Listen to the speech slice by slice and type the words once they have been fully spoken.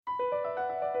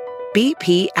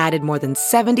BP added more than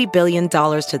 $70 billion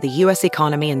to the U.S.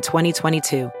 economy in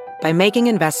 2022 by making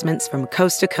investments from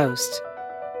coast to coast.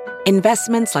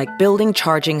 Investments like building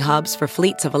charging hubs for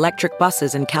fleets of electric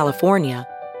buses in California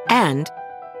and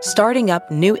starting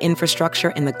up new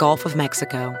infrastructure in the Gulf of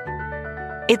Mexico.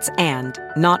 It's and,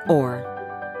 not or.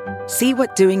 See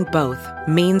what doing both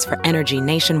means for energy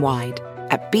nationwide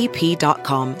at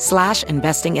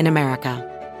bp.com/investing in America.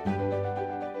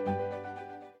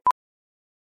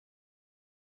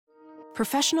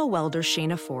 Professional welder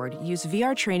Shayna Ford used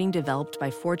VR training developed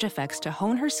by ForgeFX to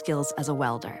hone her skills as a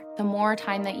welder. The more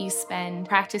time that you spend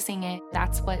practicing it,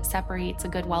 that's what separates a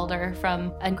good welder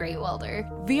from a great welder.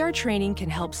 VR training can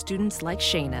help students like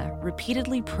Shayna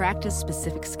repeatedly practice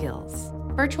specific skills.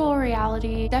 Virtual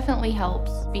reality definitely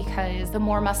helps because the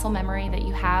more muscle memory that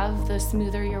you have, the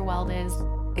smoother your weld is.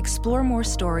 Explore more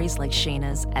stories like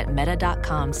Shayna's at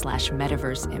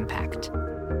meta.com/metaverseimpact.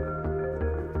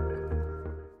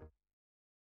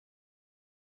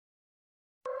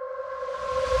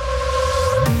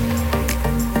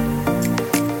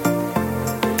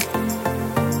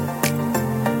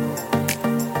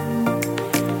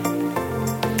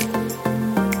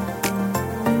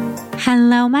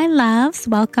 Hello, my loves.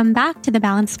 Welcome back to the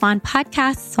Balanced Blonde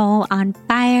podcast, Soul on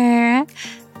Fire.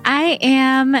 I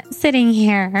am sitting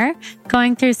here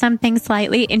going through something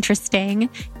slightly interesting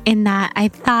in that I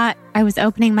thought I was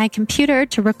opening my computer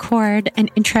to record an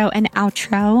intro and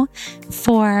outro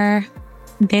for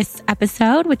this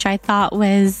episode, which I thought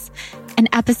was an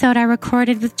episode I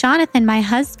recorded with Jonathan, my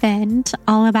husband,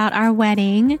 all about our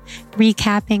wedding,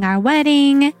 recapping our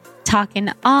wedding, talking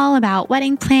all about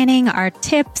wedding planning, our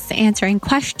tips, answering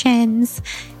questions.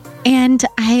 And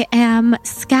I am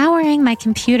scouring my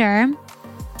computer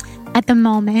at the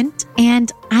moment,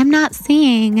 and I'm not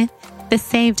seeing the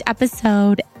saved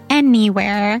episode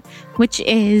anywhere, which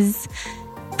is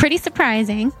pretty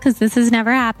surprising because this has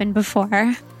never happened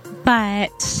before.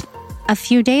 But a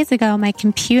few days ago, my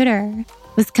computer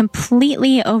was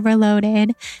completely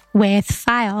overloaded with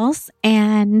files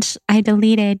and I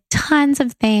deleted tons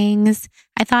of things.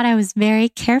 I thought I was very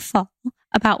careful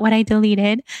about what I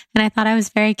deleted, and I thought I was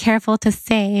very careful to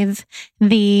save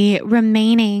the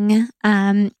remaining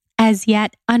as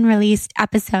yet unreleased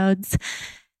episodes.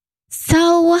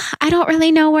 So I don't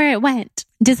really know where it went.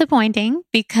 Disappointing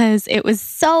because it was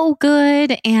so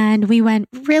good and we went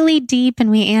really deep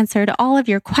and we answered all of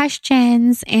your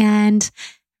questions and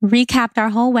recapped our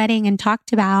whole wedding and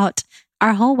talked about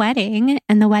our whole wedding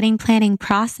and the wedding planning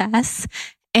process.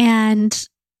 And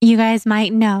you guys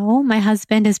might know my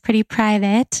husband is pretty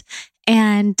private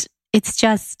and it's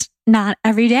just not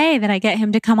every day that I get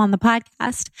him to come on the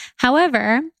podcast.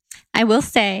 However, I will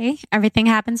say everything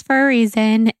happens for a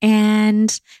reason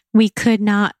and we could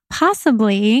not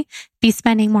possibly be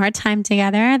spending more time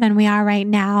together than we are right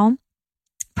now.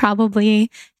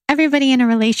 Probably everybody in a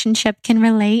relationship can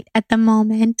relate at the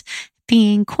moment,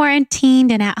 being quarantined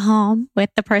and at home with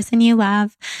the person you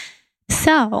love.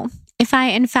 So if I,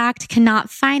 in fact, cannot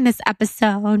find this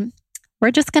episode,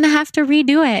 we're just going to have to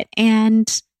redo it.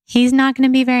 And he's not going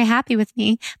to be very happy with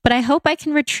me, but I hope I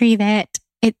can retrieve it.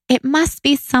 It must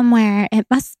be somewhere. It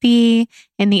must be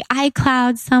in the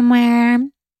iCloud somewhere.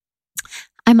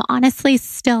 I'm honestly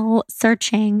still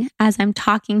searching as I'm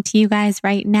talking to you guys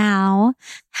right now.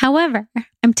 However,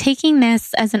 I'm taking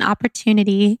this as an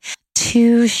opportunity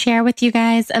to share with you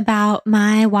guys about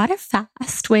my water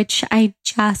fast, which I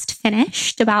just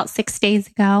finished about 6 days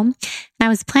ago. And I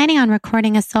was planning on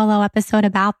recording a solo episode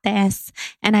about this.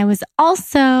 And I was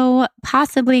also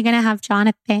possibly going to have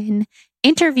Jonathan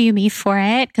interview me for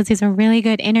it because he's a really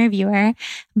good interviewer.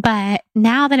 But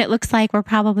now that it looks like we're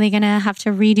probably going to have to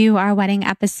redo our wedding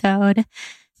episode,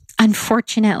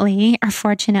 unfortunately, or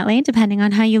fortunately, depending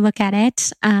on how you look at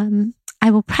it,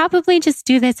 I will probably just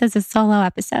do this as a solo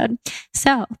episode.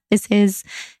 So this is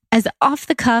as off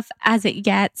the cuff as it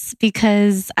gets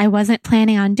because I wasn't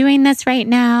planning on doing this right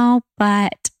now,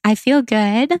 but I feel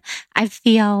good. I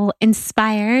feel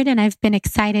inspired and I've been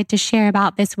excited to share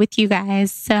about this with you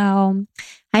guys. So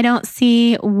I don't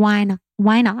see why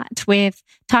not with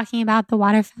talking about the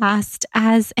water fast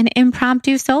as an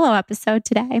impromptu solo episode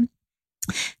today.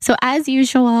 So as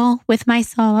usual with my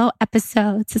solo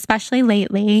episodes, especially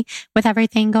lately with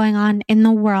everything going on in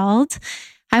the world,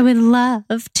 I would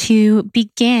love to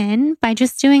begin by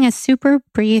just doing a super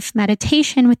brief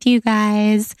meditation with you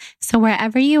guys. So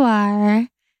wherever you are,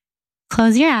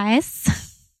 close your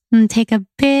eyes and take a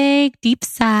big, deep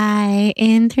sigh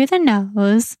in through the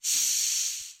nose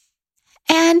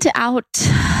and out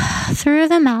through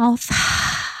the mouth.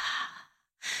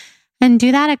 And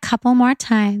do that a couple more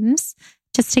times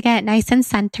just to get nice and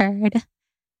centered.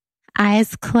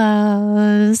 eyes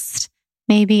closed,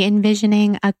 maybe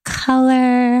envisioning a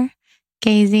color,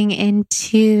 gazing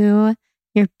into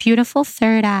your beautiful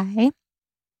third eye.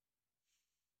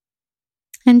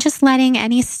 And just letting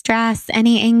any stress,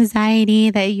 any anxiety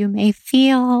that you may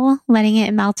feel, letting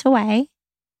it melt away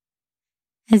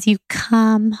as you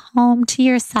come home to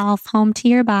yourself, home to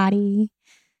your body.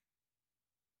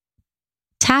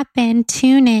 Tap in,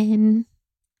 tune in,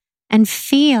 and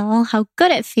feel how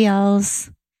good it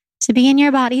feels to be in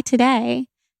your body today.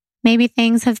 Maybe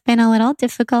things have been a little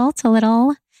difficult, a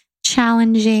little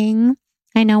challenging.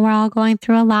 I know we're all going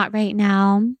through a lot right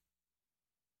now.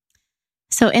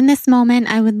 So in this moment,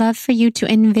 I would love for you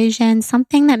to envision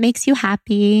something that makes you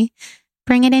happy.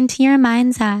 Bring it into your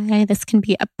mind's eye. This can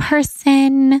be a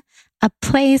person, a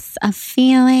place, a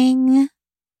feeling.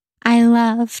 I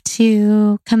love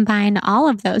to combine all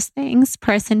of those things,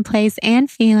 person, place,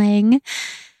 and feeling.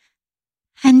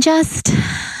 And just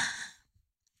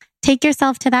take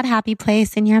yourself to that happy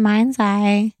place in your mind's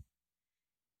eye.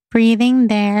 Breathing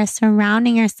there,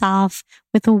 surrounding yourself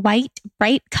with a white,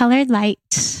 bright colored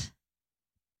light.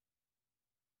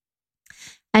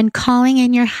 And calling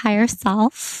in your higher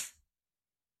self,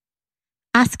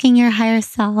 asking your higher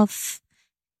self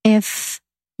if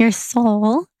your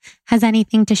soul has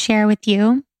anything to share with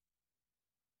you.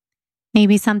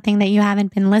 Maybe something that you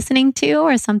haven't been listening to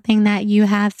or something that you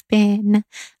have been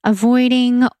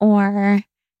avoiding or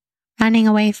running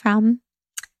away from.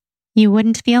 You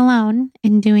wouldn't be alone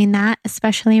in doing that,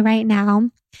 especially right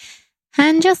now.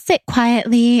 And just sit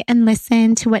quietly and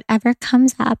listen to whatever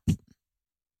comes up.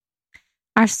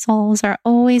 Our souls are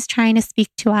always trying to speak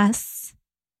to us.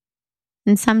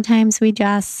 And sometimes we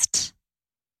just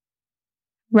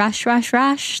rush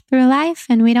through life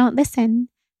and we don't listen.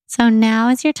 So now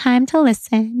is your time to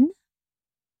listen.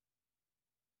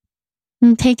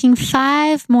 I'm taking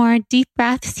 5 more deep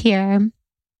breaths here,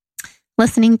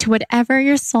 listening to whatever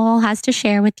your soul has to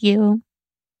share with you.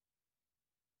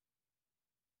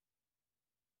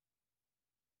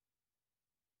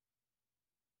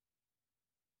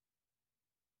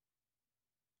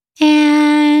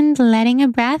 And letting a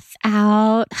breath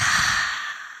out.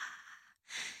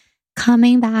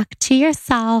 Coming back to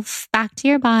yourself, back to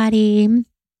your body.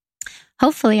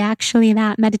 Hopefully, actually,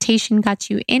 that meditation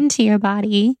got you into your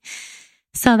body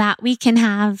so that we can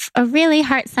have a really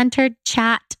heart-centered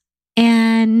chat,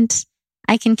 and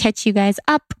I can catch you guys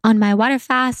up on my water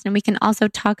fast, and we can also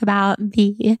talk about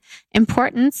the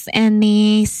importance and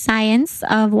the science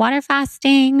of water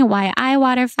fasting, why I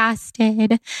water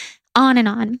fasted, on and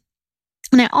on.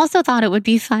 And I also thought it would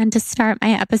be fun to start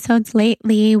my episodes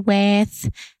lately with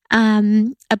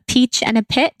a peach and a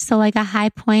pit. So like a high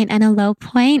point and a low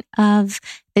point of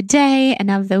the day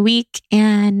and of the week.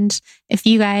 And if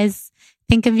you guys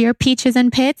think of your peaches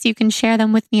and pits, you can share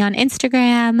them with me on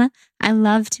Instagram. I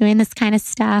love doing this kind of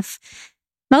stuff.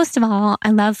 Most of all, I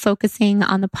love focusing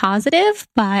on the positive,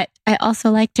 but I also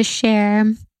like to share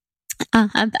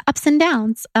the ups and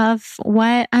downs of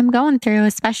what I'm going through,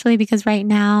 especially because right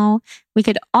now we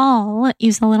could all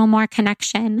use a little more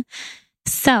connection.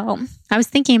 So I was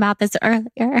thinking about this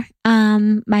earlier.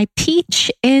 My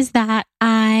peach is that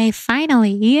I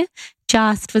finally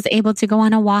just was able to go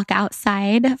on a walk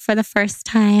outside for the first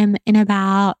time in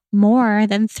about more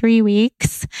than 3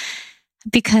 weeks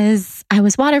because I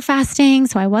was water fasting.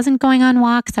 So I wasn't going on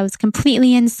walks. I was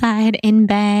completely inside in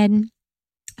bed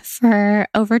for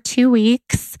over 2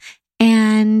 weeks,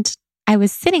 and I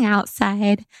was sitting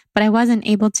outside, but I wasn't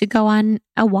able to go on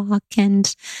a walk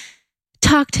and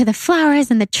talk to the flowers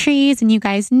and the trees. And you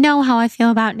guys know how I feel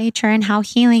about nature and how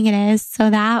healing it is. So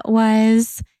that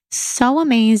was so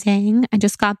amazing. I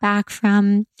just got back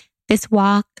from this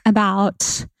walk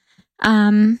about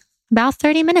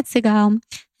 30 minutes ago,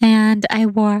 and I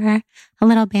wore a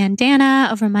little bandana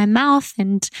over my mouth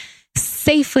and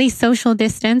safely social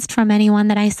distanced from anyone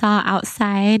that I saw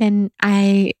outside. And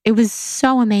it was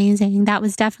so amazing. That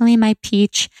was definitely my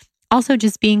peach. Also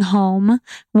just being home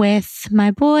with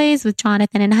my boys, with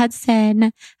Jonathan and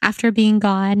Hudson after being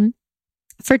gone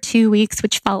for 2 weeks,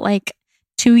 which felt like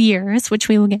 2 years, which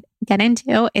we will get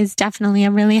into, is definitely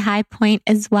a really high point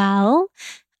as well.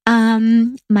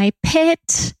 My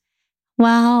pit,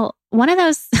 well, one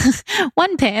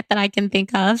pit that I can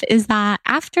think of is that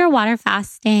after water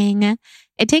fasting,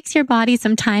 it takes your body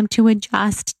some time to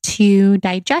adjust to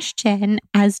digestion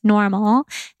as normal.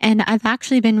 And I've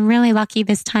actually been really lucky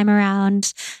this time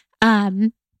around.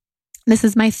 This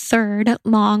is my 3rd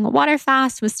long water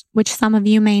fast, which some of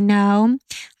you may know.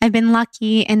 I've been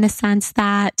lucky in the sense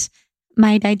that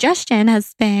my digestion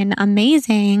has been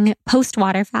amazing post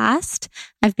water fast.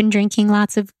 I've been drinking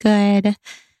lots of good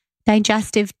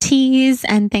digestive teas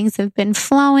and things have been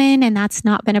flowing, and that's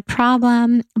not been a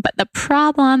problem. But the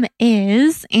problem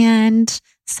is, and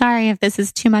sorry if this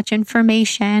is too much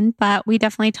information, but we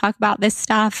definitely talk about this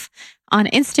stuff on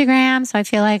Instagram, so I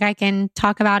feel like I can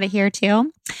talk about it here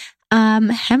too.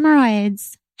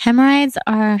 Hemorrhoids. Hemorrhoids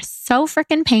are so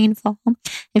freaking painful.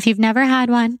 If you've never had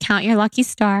one, count your lucky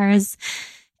stars.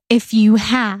 If you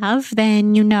have,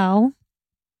 then you know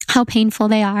how painful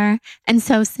they are. And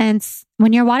so since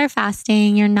when you're water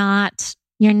fasting, you're not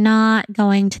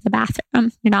going to the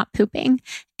bathroom, you're not pooping.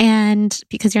 And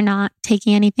because you're not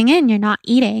taking anything in, you're not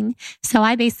eating. So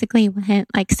I basically went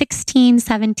like 16,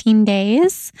 17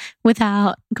 days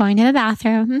without going to the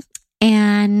bathroom.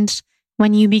 And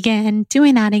when you begin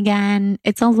doing that again,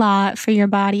 it's a lot for your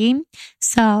body.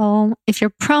 So if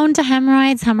you're prone to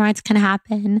hemorrhoids, hemorrhoids can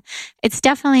happen. It's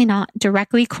definitely not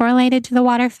directly correlated to the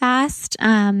water fast.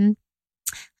 I'm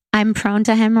prone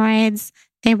to hemorrhoids.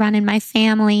 They run in my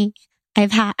family.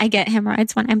 I get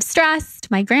hemorrhoids when I'm stressed.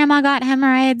 My grandma got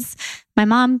hemorrhoids. My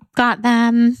mom got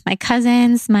them. My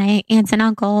cousins, my aunts and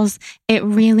uncles. It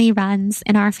really runs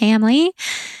in our family.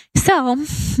 So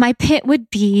my pit would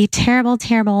be terrible,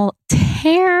 terrible,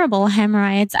 terrible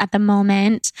hemorrhoids at the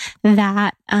moment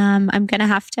that I'm going to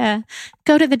have to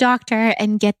go to the doctor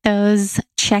and get those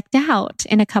checked out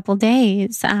in a couple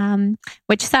days,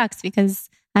 which sucks because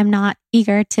I'm not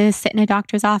eager to sit in a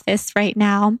doctor's office right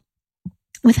now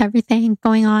with everything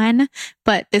going on,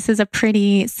 but this is a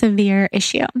pretty severe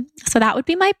issue. So that would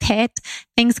be my pit.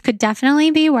 Things could definitely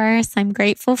be worse. I'm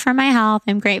grateful for my health.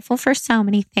 I'm grateful for so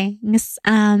many things.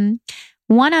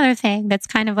 One other thing that's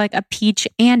kind of like a peach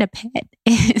and a pit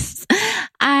is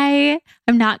I'm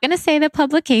not going to say the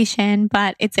publication,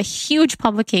 but it's a huge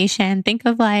publication. Think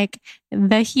of like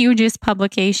the hugest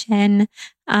publication,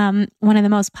 one of the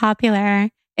most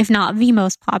popular, if not the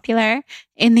most popular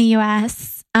in the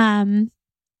US.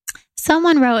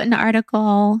 Someone wrote an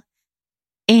article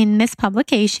in this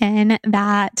publication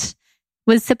that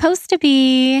was supposed to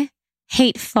be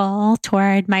hateful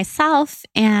toward myself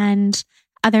and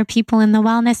other people in the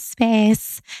wellness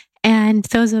space. And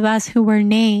those of us who were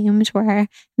named were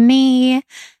me,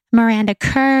 Miranda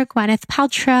Kerr, Gwyneth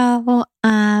Paltrow,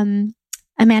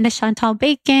 Amanda Chantal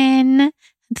Bacon,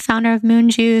 founder of Moon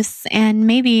Juice, and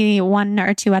maybe one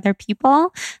or two other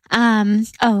people.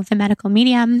 The medical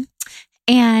medium.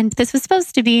 And this was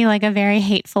supposed to be like a very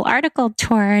hateful article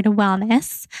toward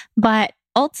wellness. But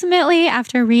ultimately,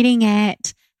 after reading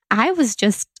it, I was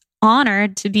just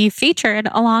honored to be featured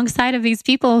alongside of these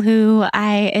people who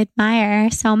I admire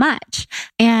so much.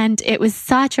 And it was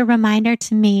such a reminder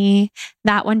to me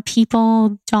that when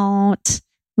people don't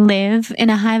live in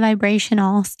a high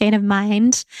vibrational state of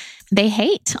mind, they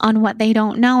hate on what they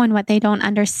don't know and what they don't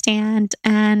understand.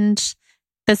 And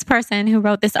this person who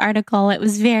wrote this article, it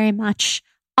was very much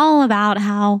all about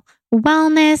how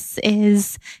wellness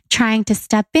is trying to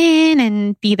step in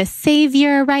and be the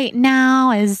savior right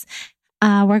now as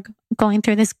we're going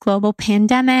through this global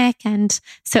pandemic. And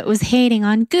so it was hating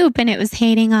on Goop, and it was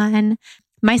hating on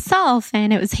myself,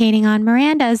 and it was hating on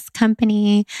Miranda's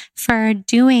company for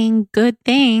doing good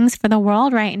things for the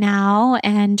world right now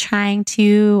and trying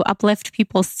to uplift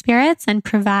people's spirits and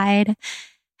provide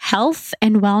health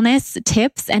and wellness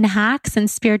tips and hacks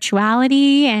and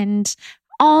spirituality and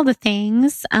all the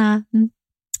things.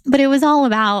 But it was all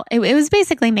about, it was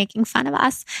basically making fun of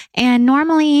us. And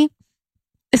normally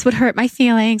this would hurt my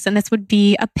feelings and this would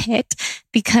be a pit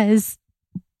because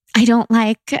I don't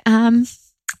like, I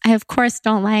of course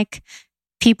don't like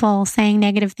people saying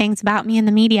negative things about me in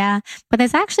the media, but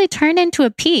this actually turned into a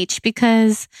peach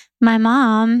because my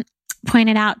mom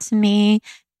pointed out to me,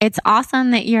 it's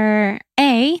awesome that you're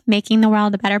A, making the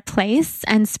world a better place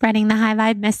and spreading the high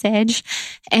vibe message,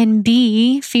 and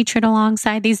B, featured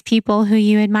alongside these people who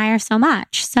you admire so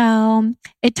much. So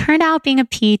it turned out being a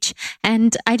peach.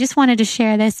 And I just wanted to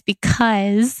share this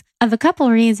because of a couple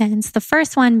reasons. The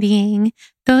first one being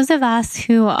those of us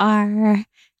who are,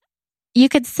 you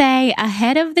could say,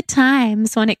 ahead of the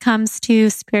times when it comes to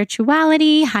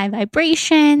spirituality, high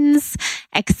vibrations,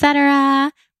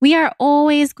 etc. We are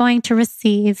always going to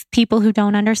receive people who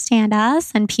don't understand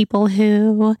us and people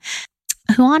who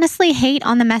honestly hate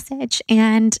on the message.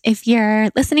 And if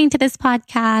you're listening to this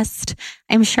podcast,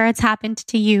 I'm sure it's happened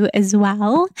to you as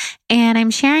well. And I'm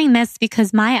sharing this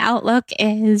because my outlook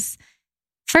is,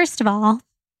 first of all,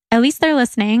 at least they're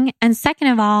listening. And second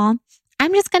of all,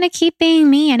 I'm just going to keep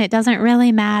being me, and it doesn't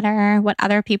really matter what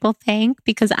other people think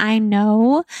because I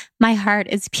know my heart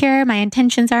is pure. My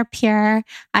intentions are pure.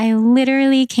 I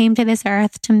literally came to this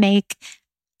earth to make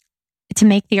to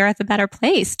make the earth a better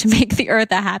place, to make the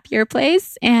earth a happier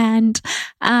place. And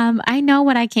I know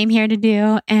what I came here to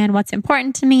do and what's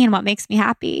important to me and what makes me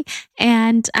happy.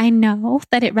 And I know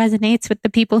that it resonates with the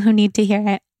people who need to hear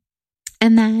it.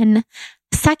 And then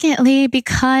secondly,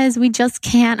 because we just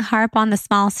can't harp on the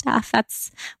small stuff.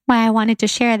 That's why I wanted to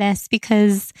share this,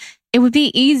 because it would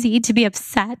be easy to be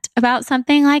upset about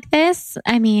something like this.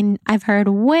 I mean, I've heard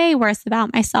way worse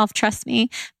about myself, trust me.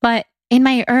 But in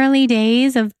my early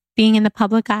days of being in the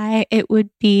public eye, it would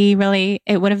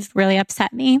have really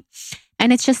upset me.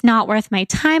 And it's just not worth my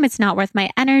time. It's not worth my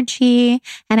energy.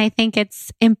 And I think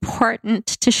it's important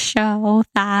to show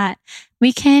that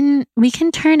we can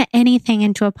turn anything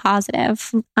into a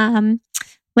positive.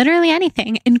 Literally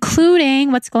anything,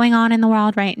 including what's going on in the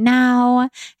world right now.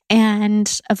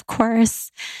 And of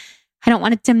course, I don't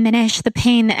want to diminish the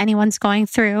pain that anyone's going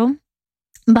through,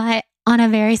 but on a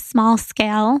very small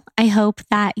scale, I hope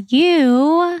that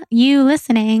you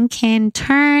listening can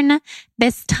turn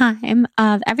this time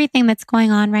of everything that's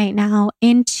going on right now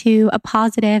into a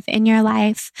positive in your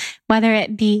life, whether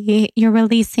it be you're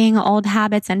releasing old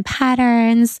habits and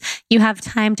patterns, you have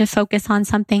time to focus on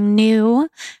something new.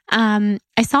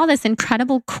 I saw this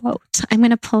incredible quote. I'm going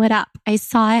to pull it up. I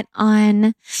saw it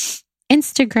on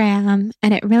Instagram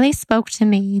and it really spoke to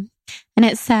me. And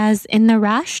it says, in the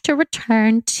rush to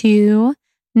return to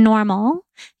normal,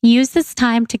 use this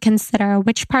time to consider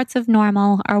which parts of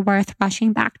normal are worth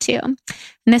rushing back to. And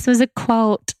this was a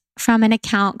quote from an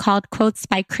account called Quotes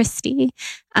by Christy.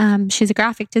 She's a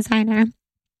graphic designer.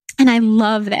 And I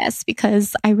love this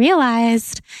because I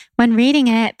realized when reading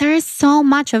it, there is so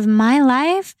much of my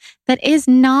life that is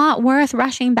not worth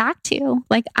rushing back to.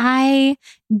 Like, I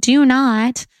do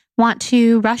not want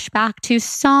to rush back to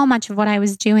so much of what I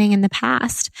was doing in the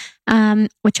past,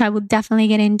 which I will definitely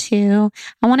get into.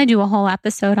 I want to do a whole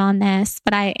episode on this,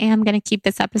 but I am going to keep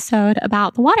this episode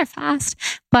about the water fast.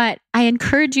 But I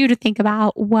encourage you to think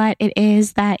about what it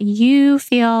is that you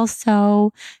feel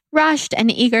so rushed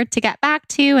and eager to get back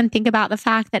to, and think about the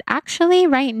fact that actually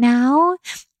right now,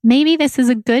 maybe this is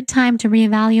a good time to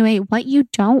reevaluate what you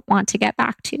don't want to get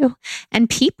back to, and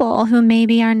people who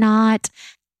maybe are not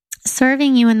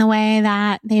serving you in the way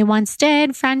that they once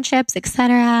did, friendships,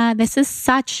 etc. This is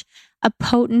such a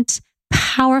potent,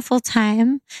 powerful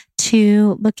time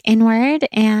to look inward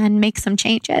and make some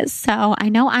changes. So I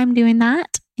know I'm doing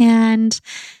that. And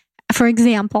for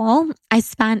example, I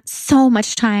spent so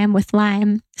much time with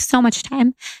Lyme, so much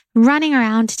time running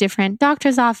around to different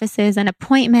doctor's offices and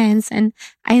appointments. And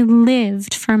I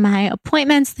lived for my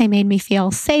appointments. They made me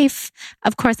feel safe.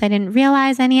 Of course, I didn't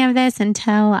realize any of this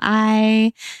until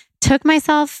I took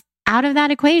myself out of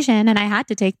that equation. And I had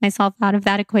to take myself out of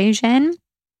that equation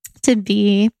to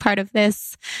be part of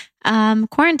this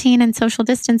quarantine and social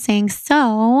distancing.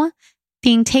 So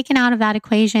being taken out of that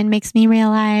equation makes me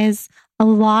realize a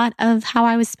lot of how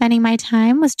I was spending my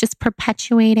time was just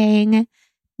perpetuating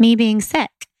me being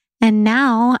sick. And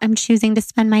now I'm choosing to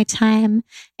spend my time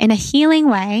in a healing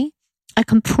way, a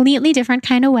completely different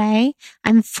kind of way.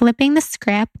 I'm flipping the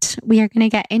script. We are going to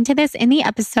get into this in the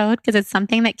episode because it's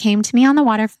something that came to me on the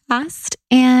water fast,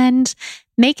 and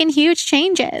making huge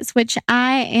changes, which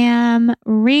I am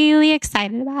really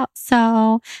excited about.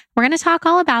 So we're going to talk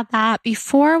all about that.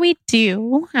 Before we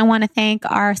do, I want to thank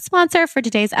our sponsor for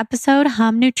today's episode,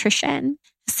 Hum Nutrition.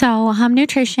 So Hum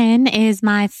Nutrition is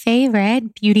my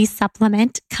favorite beauty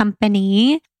supplement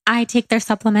company. I take their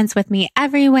supplements with me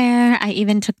everywhere. I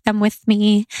even took them with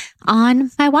me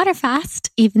on my water fast,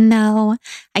 even though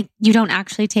you don't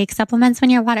actually take supplements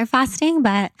when you're water fasting,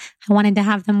 but I wanted to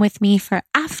have them with me for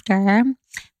after,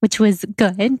 which was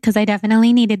good because I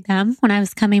definitely needed them when I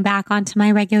was coming back onto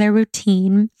my regular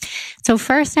routine. So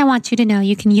first, I want you to know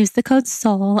you can use the code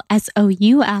SOUL,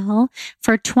 SOUL,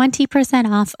 for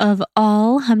 20% off of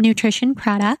all Hum Nutrition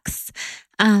products.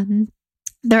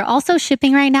 They're also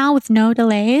shipping right now with no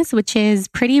delays, which is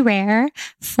pretty rare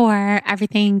for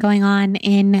everything going on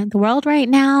in the world right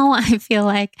now. I feel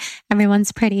like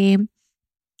everyone's pretty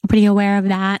aware of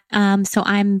that. So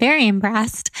I'm very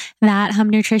impressed that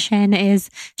Hum Nutrition is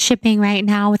shipping right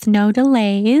now with no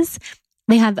delays.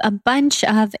 They have a bunch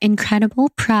of incredible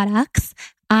products.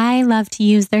 I love to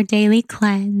use their daily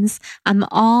cleanse. I'm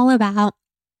all about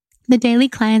the daily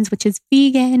cleanse, which is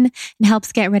vegan and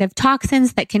helps get rid of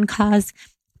toxins that can cause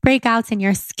breakouts in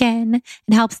your skin.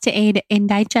 It helps to aid in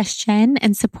digestion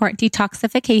and support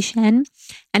detoxification.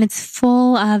 And it's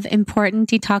full of important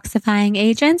detoxifying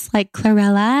agents like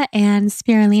chlorella and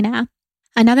spirulina.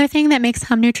 Another thing that makes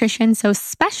Hum Nutrition so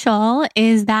special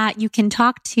is that you can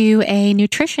talk to a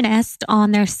nutritionist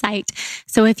on their site.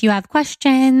 So if you have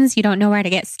questions, you don't know where to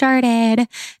get started,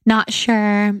 not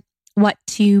sure what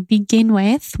to begin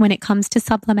with when it comes to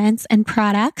supplements and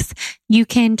products, you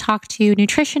can talk to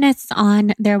nutritionists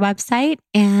on their website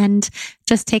and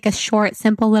just take a short,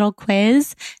 simple little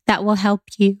quiz that will help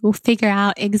you figure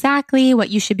out exactly what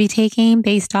you should be taking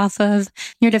based off of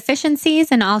your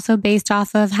deficiencies and also based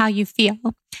off of how you feel.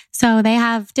 So they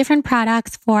have different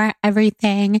products for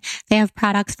everything. They have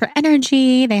products for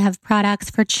energy. They have products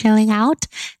for chilling out.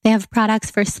 They have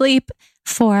products for sleep,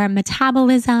 for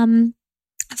metabolism,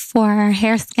 for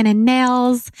hair, skin, and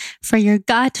nails, for your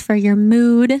gut, for your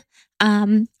mood,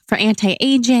 for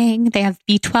anti-aging. They have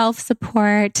B12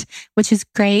 support, which is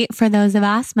great for those of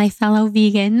us, my fellow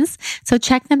vegans. So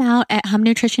check them out at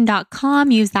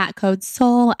humnutrition.com. Use that code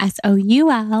SOUL,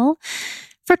 SOUL,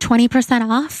 for 20%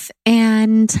 off.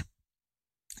 And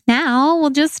now we'll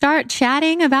just start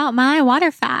chatting about my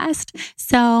water fast.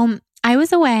 So I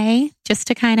was away, just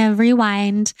to kind of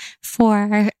rewind,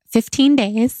 for 15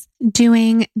 days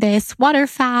doing this water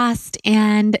fast,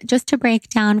 and just to break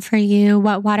down for you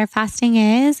what water fasting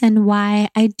is and why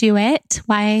I do it,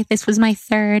 why this was my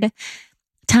third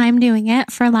time doing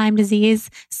it for Lyme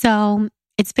disease. So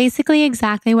it's basically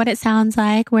exactly what it sounds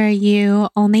like, where you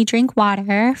only drink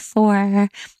water for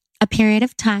a period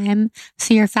of time.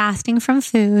 So you're fasting from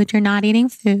food, you're not eating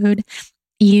food.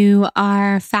 You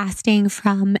are fasting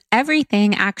from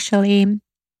everything, actually.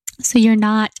 So you're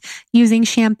not using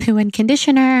shampoo and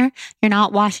conditioner. You're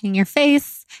not washing your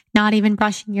face, not even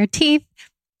brushing your teeth,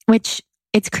 which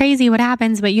it's crazy what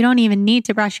happens, but you don't even need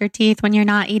to brush your teeth when you're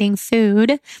not eating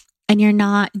food and you're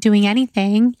not doing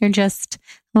anything. You're just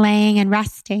laying and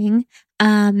resting.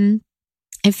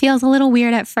 It feels a little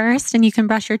weird at first, and you can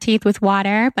brush your teeth with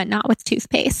water, but not with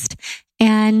toothpaste.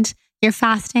 And you're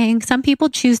fasting. Some people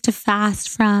choose to fast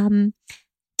from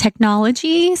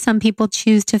technology. Some people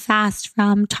choose to fast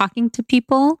from talking to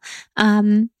people.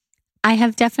 I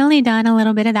have definitely done a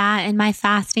little bit of that in my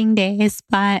fasting days,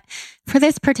 but for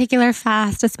this particular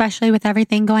fast, especially with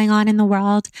everything going on in the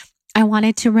world, I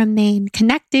wanted to remain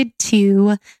connected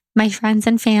to my friends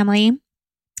and family.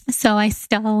 So I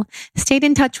still stayed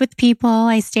in touch with people.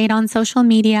 I stayed on social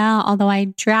media, although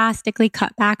I drastically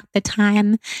cut back the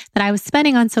time that I was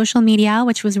spending on social media,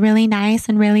 which was really nice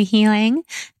and really healing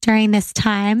during this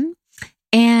time.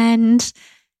 And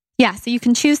yeah, so you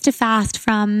can choose to fast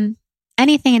from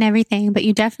anything and everything, but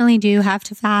you definitely do have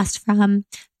to fast from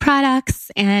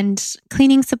products and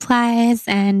cleaning supplies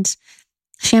and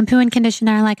shampoo and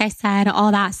conditioner, like I said,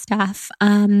 all that stuff.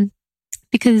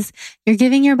 Because you're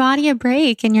giving your body a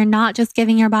break, and you're not just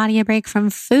giving your body a break from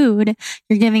food,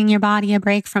 you're giving your body a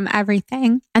break from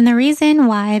everything. And the reason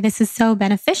why this is so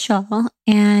beneficial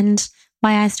and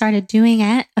why I started doing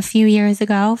it a few years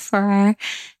ago for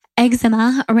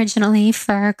eczema, originally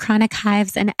for chronic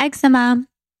hives and eczema,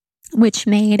 which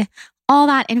made all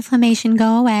that inflammation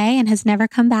go away and has never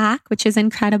come back, which is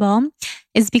incredible,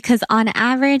 is because on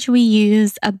average, we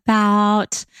use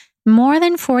about more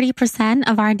than 40%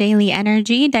 of our daily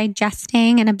energy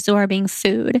digesting and absorbing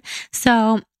food.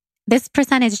 So this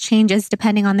percentage changes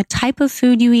depending on the type of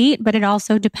food you eat, but it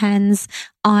also depends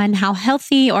on how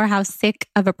healthy or how sick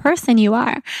of a person you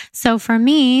are. So for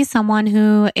me, someone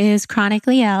who is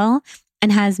chronically ill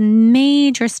and has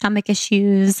major stomach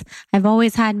issues, I've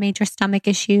always had major stomach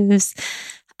issues,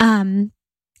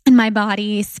 and my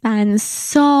body spends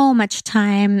so much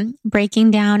time breaking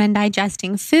down and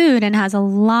digesting food and has a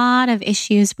lot of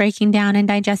issues breaking down and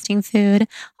digesting food.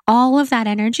 All of that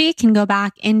energy can go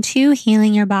back into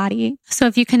healing your body. So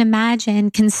if you can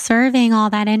imagine conserving all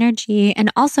that energy,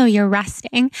 and also you're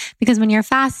resting, because when you're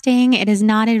fasting, it is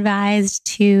not advised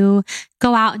to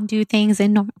go out and do things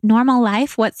in normal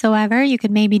life whatsoever. You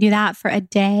could maybe do that for a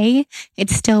day. It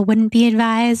still wouldn't be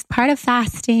advised. Part of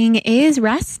fasting is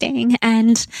resting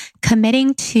and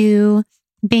committing to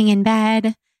being in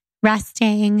bed,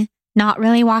 resting, not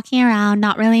really walking around,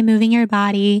 not really moving your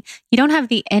body. You don't have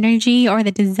the energy or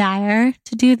the desire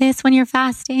to do this when you're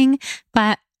fasting,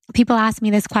 but people ask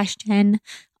me this question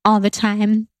all the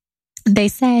time. They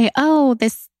say, oh,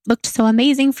 this looked so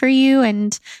amazing for you,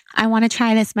 and I want to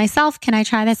try this myself. Can I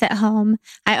try this at home?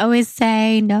 I always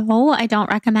say, no, I don't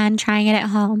recommend trying it at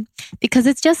home, because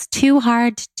it's just too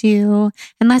hard to do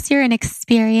unless you're an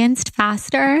experienced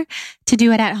faster to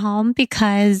do it at home,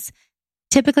 because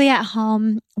typically at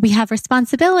home, we have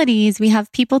responsibilities. We have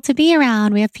people to be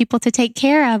around. We have people to take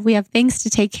care of. We have things to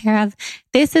take care of.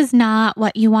 This is not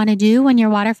what you want to do when you're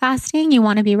water fasting. You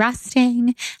want to be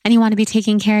resting and you want to be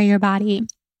taking care of your body.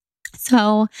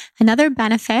 So another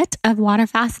benefit of water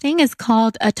fasting is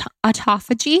called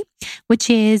autophagy, which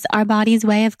is our body's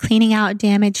way of cleaning out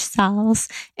damaged cells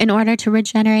in order to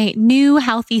regenerate new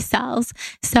healthy cells.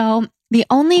 So the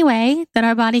only way that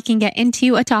our body can get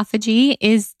into autophagy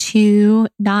is to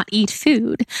not eat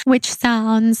food, which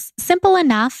sounds simple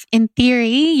enough in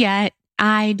theory, yet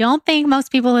I don't think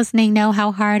most people listening know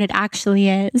how hard it actually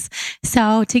is.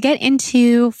 So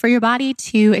for your body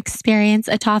to experience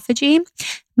autophagy,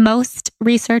 most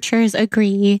researchers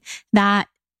agree that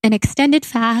an extended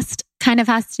fast kind of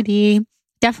has to be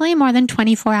definitely more than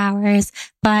 24 hours,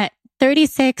 but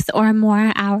 36 or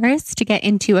more hours to get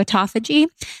into autophagy.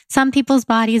 Some people's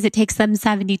bodies, it takes them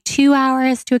 72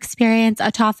 hours to experience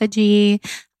autophagy.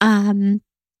 And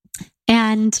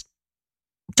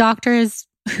doctors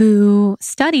who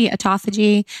study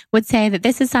autophagy would say that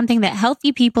this is something that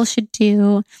healthy people should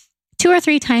do 2 or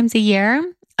 3 times a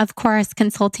year, of course,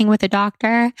 consulting with a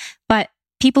doctor. But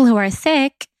people who are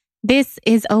sick, this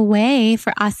is a way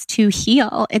for us to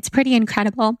heal. It's pretty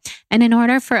incredible. And in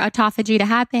order for autophagy to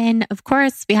happen, of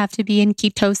course, we have to be in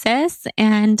ketosis.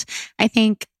 And I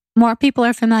think more people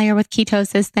are familiar with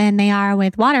ketosis than they are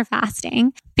with water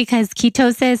fasting, because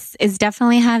ketosis is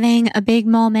definitely having a big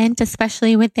moment,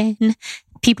 especially within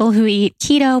people who eat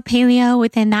keto, paleo,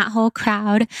 within that whole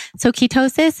crowd. So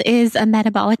ketosis is a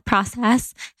metabolic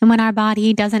process. And when our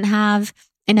body doesn't have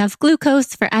enough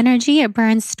glucose for energy, it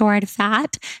burns stored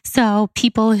fat. So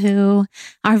people who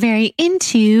are very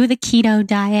into the keto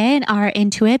diet are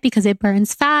into it because it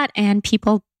burns fat, and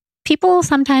people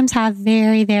sometimes have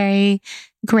very, very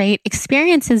great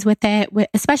experiences with it,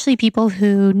 especially people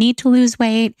who need to lose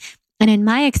weight. And in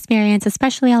my experience,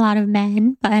 especially a lot of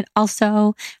men, but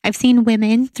also I've seen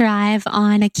women thrive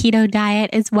on a keto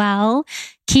diet as well.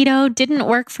 Keto didn't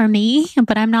work for me,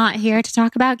 but I'm not here to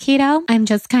talk about keto. I'm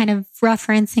just kind of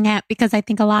referencing it because I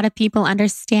think a lot of people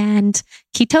understand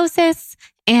ketosis.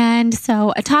 And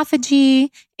so autophagy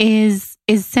is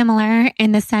similar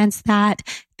in the sense that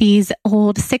these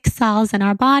old sick cells in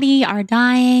our body are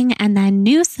dying, and then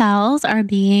new cells are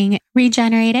being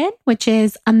regenerated, which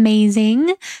is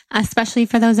amazing, especially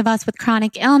for those of us with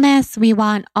chronic illness. We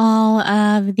want all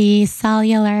of the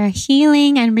cellular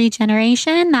healing and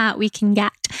regeneration that we can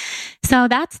get. So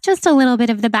that's just a little bit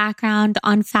of the background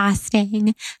on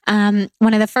fasting.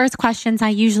 One of the first questions I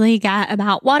usually get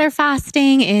about water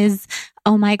fasting is,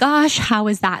 oh my gosh, how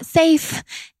is that safe?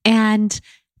 And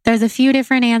there's a few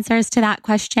different answers to that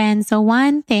question. So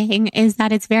one thing is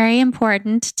that it's very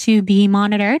important to be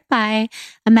monitored by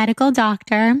a medical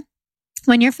doctor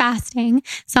when you're fasting,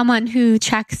 someone who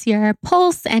checks your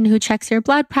pulse and who checks your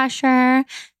blood pressure,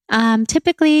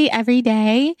 typically every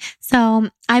day. So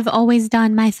I've always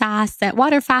done my fasts at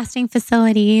water fasting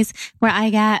facilities where I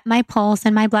get my pulse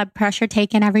and my blood pressure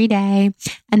taken every day.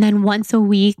 And then once a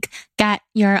week, get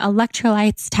your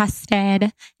electrolytes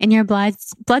tested in your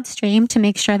bloodstream to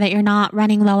make sure that you're not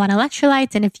running low on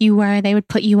electrolytes. And if you were, they would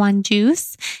put you on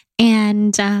juice.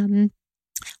 And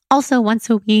also once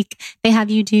a week, they have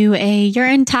you do a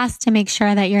urine test to make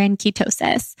sure that you're in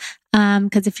ketosis.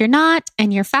 Because if you're not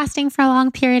and you're fasting for a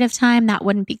long period of time, that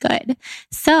wouldn't be good.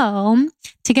 So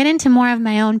to get into more of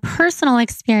my own personal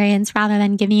experience, rather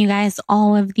than giving you guys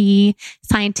all of the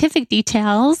scientific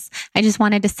details, I just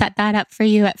wanted to set that up for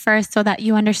you at first so that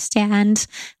you understand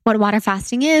what water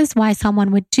fasting is, why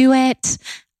someone would do it.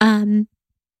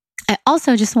 I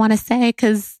also just want to say,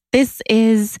 because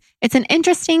it's an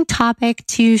interesting topic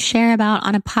to share about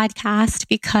on a podcast,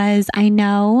 because I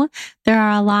know there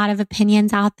are a lot of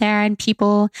opinions out there and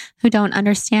people who don't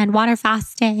understand water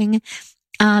fasting,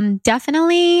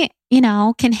 definitely,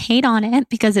 can hate on it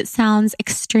because it sounds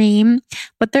extreme,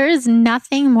 but there is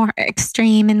nothing more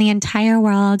extreme in the entire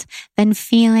world than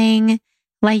feeling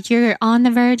like you're on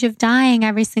the verge of dying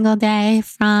every single day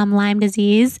from Lyme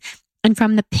disease, and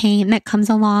from the pain that comes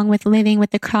along with living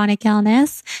with the chronic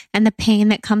illness, and the pain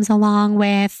that comes along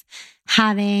with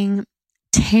having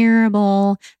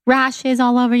terrible rashes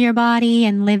all over your body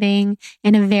and living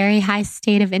in a very high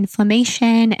state of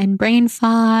inflammation and brain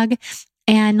fog,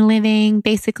 and living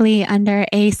basically under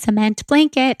a cement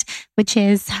blanket, which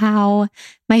is how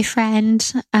my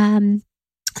friend,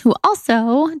 who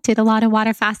also did a lot of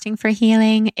water fasting for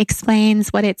healing, explains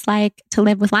what it's like to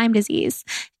live with Lyme disease.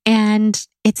 And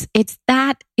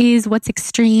that is what's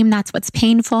extreme. That's what's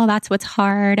painful. That's what's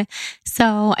hard.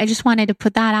 So I just wanted to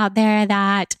put that out there,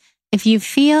 that if you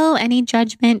feel any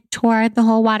judgment toward the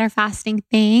whole water fasting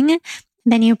thing,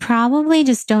 then you probably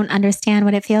just don't understand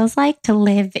what it feels like to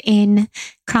live in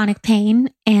chronic pain.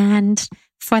 And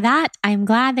for that, I'm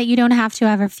glad that you don't have to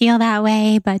ever feel that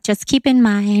way, but just keep in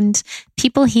mind,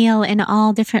 people heal in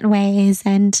all different ways.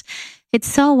 And it's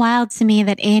so wild to me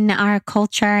that in our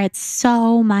culture, it's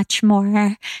so much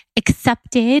more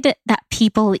accepted that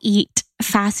people eat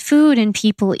fast food and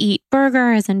people eat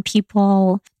burgers and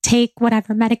people take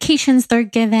whatever medications they're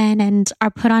given and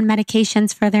are put on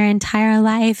medications for their entire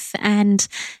life and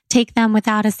take them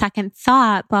without a second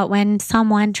thought. But when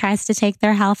someone tries to take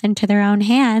their health into their own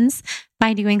hands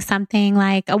by doing something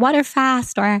like a water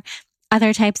fast or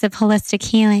other types of holistic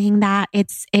healing, that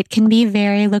it can be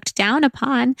very looked down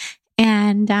upon.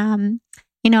 And,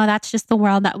 that's just the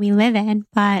world that we live in.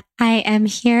 But I am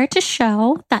here to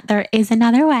show that there is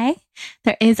another way.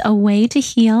 There is a way to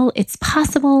heal. It's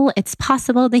possible. It's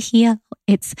possible to heal.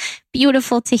 It's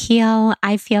beautiful to heal.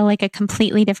 I feel like a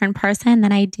completely different person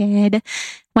than I did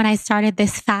when I started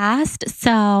this fast.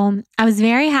 So I was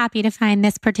very happy to find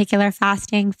this particular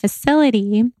fasting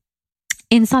facility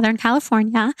in Southern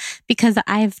California, because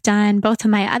I've done both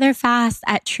of my other fasts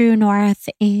at True North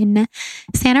in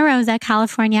Santa Rosa,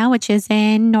 California, which is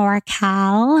in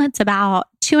NorCal. It's about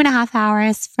 2.5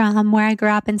 hours from where I grew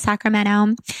up in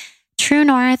Sacramento. True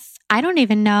North, I don't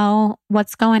even know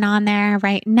what's going on there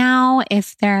right now,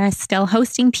 if they're still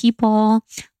hosting people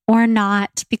or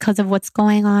not because of what's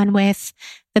going on with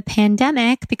the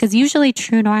pandemic, because usually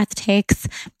True North takes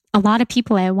a lot of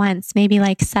people at once, maybe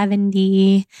like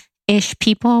 70-ish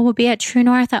people will be at True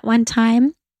North at one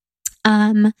time,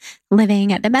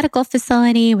 living at the medical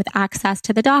facility with access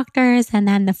to the doctors and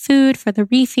then the food for the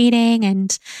refeeding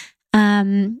and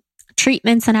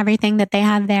treatments and everything that they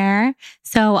have there.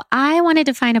 So I wanted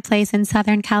to find a place in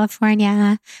Southern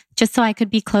California just so I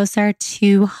could be closer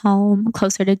to home,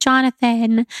 closer to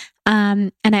Jonathan.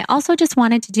 And I also just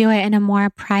wanted to do it in a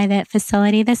more private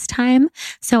facility this time.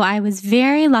 So I was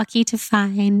very lucky to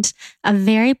find a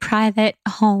very private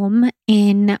home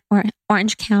in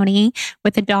Orange County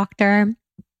with a doctor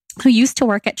who used to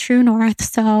work at True North.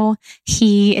 So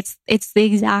it's the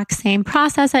exact same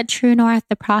process at True North,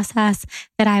 the process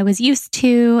that I was used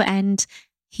to. And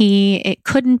it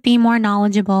couldn't be more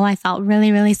knowledgeable. I felt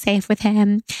really, really safe with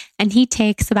him. And he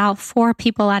takes about 4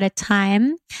 people at a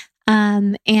time.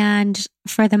 And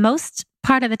for the most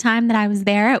part of the time that I was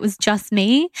there, it was just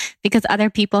me, because other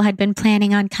people had been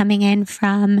planning on coming in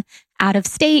from out of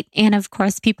state. And of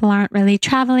course, people aren't really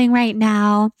traveling right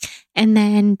now. And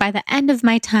then by the end of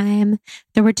my time,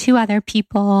 there were 2 other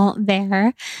people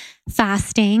there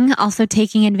fasting, also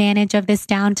taking advantage of this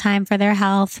downtime for their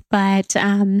health. But,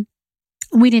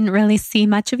 we didn't really see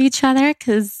much of each other,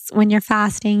 because when you're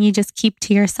fasting, you just keep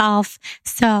to yourself.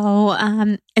 So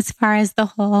as far as the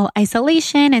whole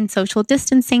isolation and social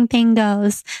distancing thing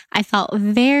goes, I felt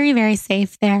very, very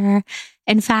safe there.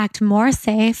 In fact, more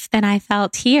safe than I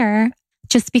felt here,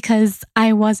 just because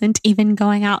I wasn't even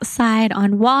going outside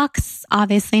on walks,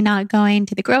 obviously not going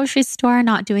to the grocery store,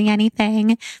 not doing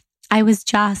anything. I was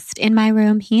just in my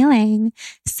room healing.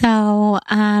 So,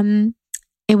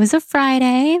 it was a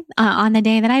Friday. On the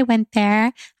day that I went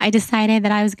there, I decided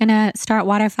that I was going to start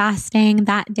water fasting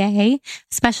that day,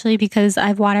 especially because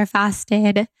I've water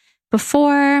fasted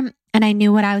before and I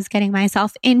knew what I was getting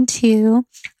myself into.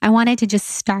 I wanted to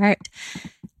just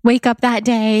wake up that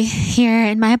day here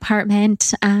in my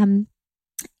apartment,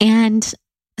 and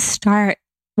start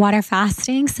water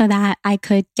fasting so that I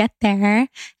could get there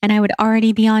and I would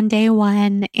already be on day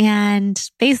 1. And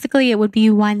basically it would be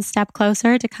one step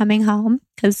closer to coming home,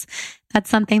 because that's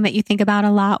something that you think about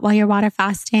a lot while you're water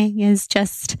fasting, is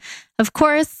just, of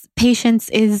course, patience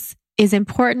is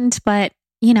important, but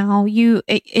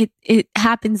it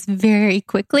happens very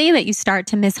quickly that you start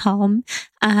to miss home,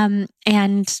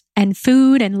 and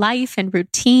food and life and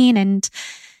routine. And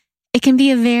it can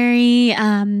be a very,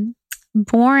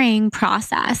 boring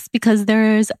process, because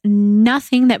there's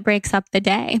nothing that breaks up the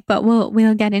day, but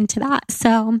we'll get into that.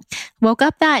 So woke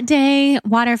up that day,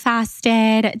 water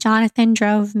fasted. Jonathan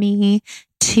drove me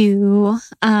to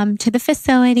the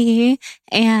facility,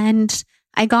 and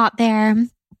I got there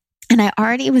and I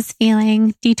already was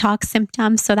feeling detox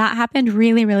symptoms. So that happened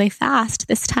really, really fast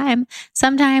this time.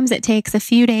 Sometimes it takes a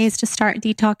few days to start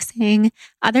detoxing.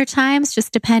 Other times,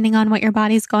 just depending on what your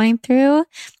body's going through,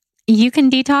 you can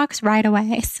detox right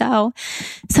away. So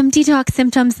some detox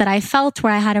symptoms that I felt were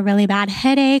I had a really bad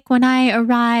headache when I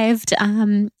arrived,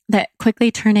 that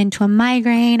quickly turned into a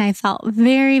migraine. I felt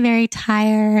very, very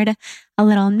tired, a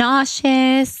little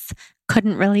nauseous,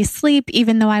 couldn't really sleep,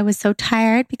 even though I was so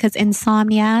tired, because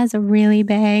insomnia is a really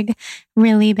big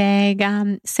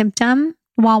symptom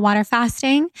while water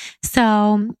fasting.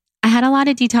 So I had a lot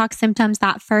of detox symptoms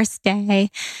that first day.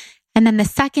 And then the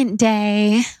second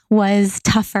day was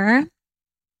tougher.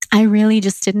 I really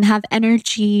just didn't have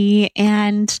energy,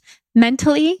 and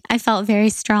mentally I felt very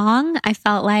strong. I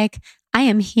felt like I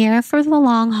am here for the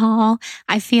long haul.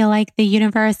 I feel like the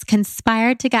universe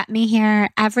conspired to get me here.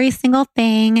 Every single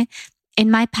thing in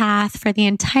my path for the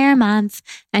entire month.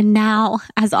 And now,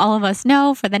 as all of us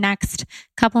know, for the next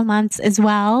couple months as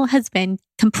well, has been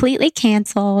completely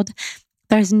canceled.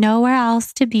 There's nowhere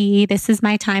else to be. This is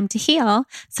my time to heal.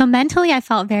 So mentally, I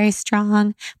felt very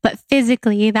strong, but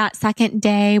physically, that second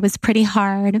day was pretty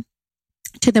hard,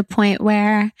 to the point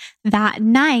where that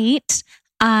night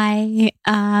I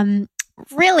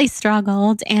really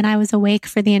struggled, and I was awake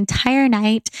for the entire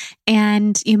night.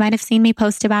 And you might have seen me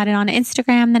post about it on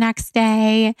Instagram the next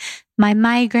day. My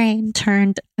migraine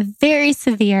turned very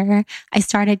severe. I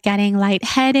started getting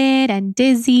lightheaded and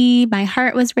dizzy. My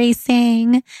heart was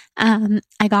racing.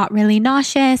 I got really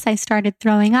nauseous. I started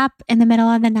throwing up in the middle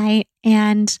of the night.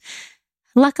 And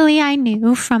luckily, I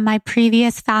knew from my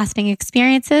previous fasting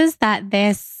experiences that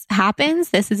this happens.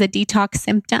 This is a detox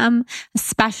symptom,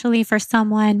 especially for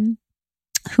someone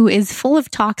who is full of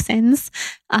toxins.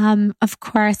 Of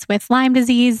course, with Lyme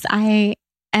disease, I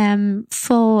am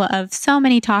full of so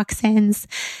many toxins.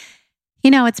 You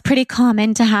know, it's pretty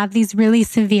common to have these really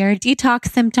severe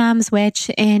detox symptoms, which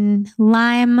in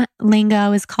Lyme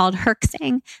lingo is called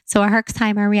herxing. So a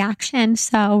Herxheimer reaction.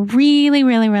 So really,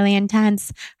 really, really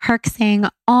intense herxing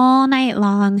all night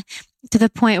long, to the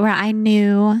point where I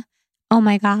knew, oh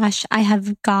my gosh, I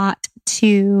have got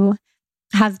to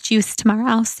have juice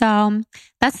tomorrow. So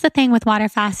that's the thing with water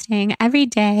fasting. Every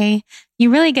day, you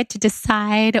really get to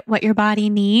decide what your body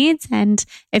needs. And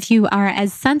if you are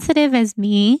as sensitive as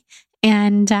me,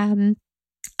 and I'm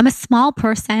a small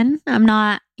person, I'm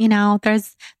not, there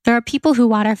are people who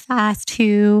water fast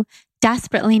who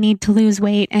desperately need to lose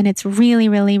weight, and it's really,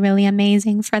 really, really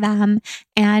amazing for them.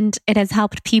 And it has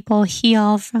helped people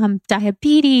heal from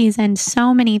diabetes and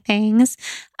so many things.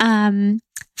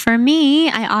 For me,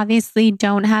 I obviously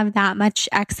don't have that much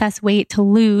excess weight to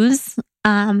lose,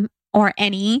 or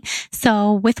any.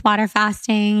 So with water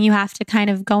fasting, you have to kind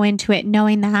of go into it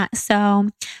knowing that. So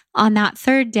on that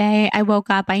third day, I woke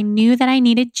up, I knew that I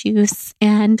needed juice,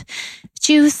 and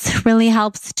juice really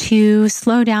helps to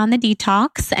slow down the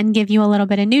detox and give you a little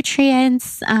bit of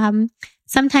nutrients.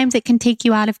 Sometimes it can take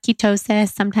you out of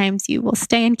ketosis. Sometimes you will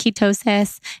stay in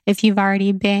ketosis if you've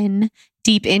already been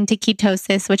deep into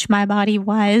ketosis, which my body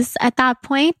was at that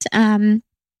point.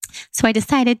 So I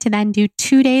decided to then do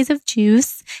 2 days of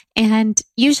juice, and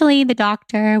usually the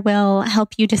doctor will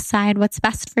help you decide what's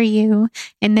best for you.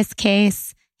 In this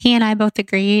case, he and I both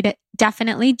agreed,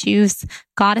 definitely juice,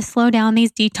 got to slow down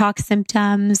these detox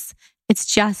symptoms. It's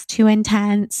just too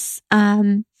intense.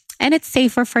 And it's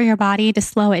safer for your body to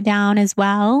slow it down as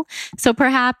well. So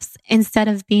perhaps instead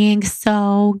of being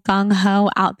so gung-ho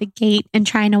out the gate and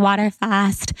trying to water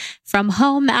fast from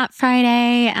home that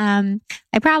Friday,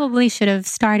 I probably should have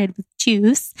started with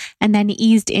juice and then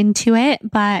eased into it.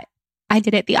 But I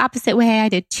did it the opposite way. I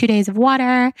did 2 days of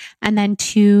water and then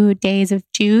 2 days of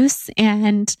juice.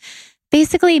 And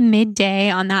basically midday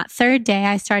on that third day,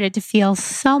 I started to feel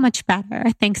so much better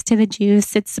thanks to the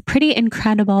juice. It's pretty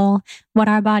incredible what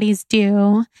our bodies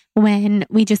do when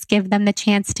we just give them the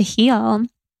chance to heal.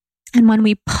 And when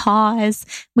we pause,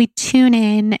 we tune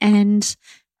in and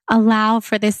allow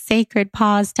for this sacred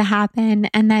pause to happen.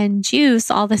 And then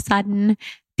juice all of a sudden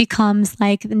becomes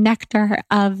like the nectar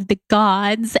of the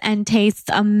gods and tastes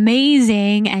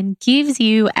amazing and gives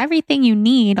you everything you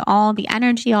need, all the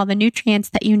energy, all the nutrients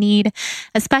that you need,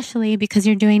 especially because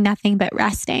you're doing nothing but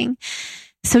resting.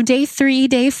 So day 3,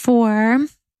 day 4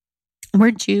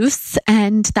 were juice,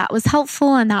 and that was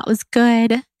helpful and that was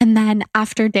good. And then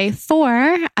after day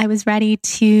 4, I was ready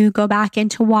to go back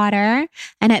into water.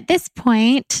 And at this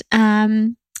point,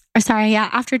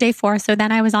 after day 4. So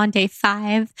then I was on day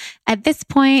 5. At this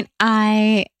point,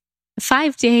 5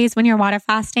 days when you're water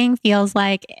fasting feels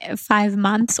like 5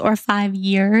 months or 5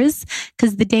 years,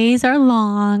 because the days are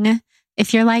long.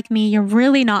 If you're like me, you're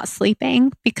really not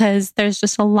sleeping because there's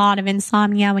just a lot of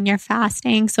insomnia when you're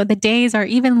fasting. So the days are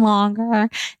even longer.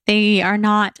 They are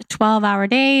not 12-hour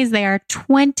days. They are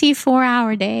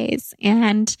 24-hour days.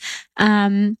 And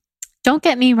don't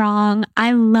get me wrong,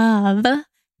 I love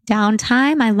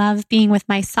downtime. I love being with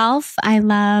myself. I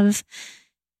love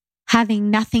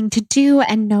having nothing to do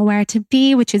and nowhere to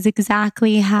be, which is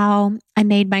exactly how I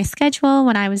made my schedule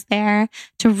when I was there,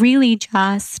 to really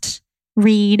just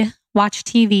read, watch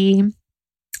TV,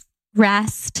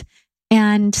 rest,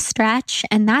 and stretch.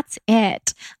 And that's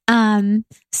it.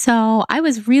 So I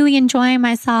was really enjoying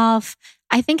myself.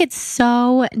 I think it's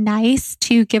so nice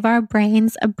to give our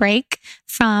brains a break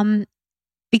from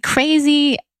the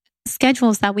crazy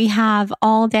schedules that we have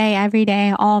all day, every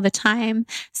day, all the time.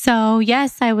 So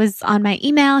yes, I was on my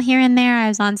email here and there. I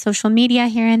was on social media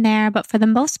here and there. But for the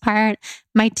most part,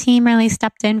 my team really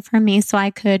stepped in for me so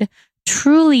I could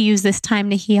truly use this time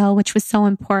to heal, which was so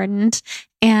important.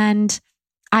 And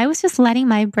I was just letting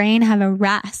my brain have a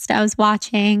rest. I was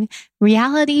watching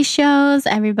reality shows.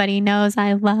 Everybody knows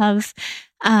I love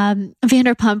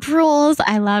Vanderpump Rules.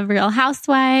 I love Real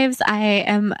Housewives. I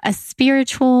am a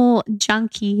spiritual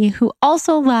junkie who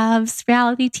also loves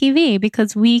reality TV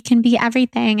because we can be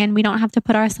everything and we don't have to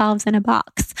put ourselves in a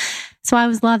box. So I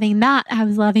was loving that. I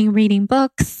was loving reading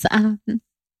books.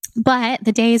 But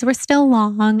the days were still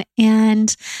long.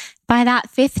 And by that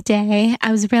 5th day,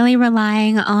 I was really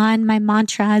relying on my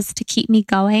mantras to keep me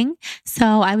going.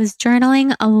 So I was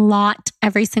journaling a lot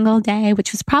every single day,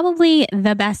 which was probably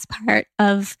the best part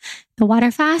of the water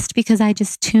fast because I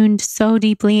just tuned so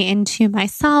deeply into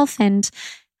myself and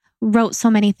wrote so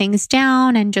many things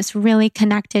down and just really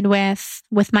connected with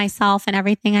myself and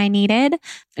everything I needed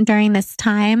during this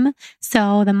time.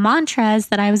 So the mantras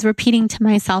that I was repeating to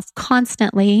myself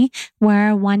constantly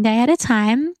were one day at a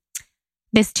time,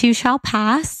 this too shall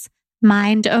pass,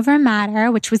 mind over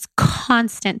matter, which was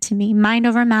constant to me, mind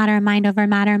over matter, mind over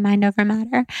matter, mind over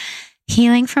matter.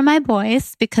 Healing for my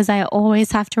boys, because I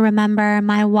always have to remember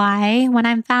my why when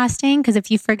I'm fasting, because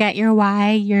if you forget your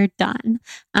why, you're done.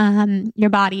 Your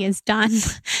body is done.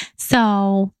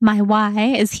 So my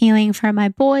why is healing for my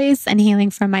boys and healing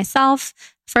for myself,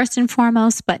 first and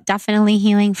foremost, but definitely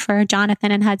healing for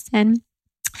Jonathan and Hudson.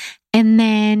 And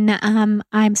then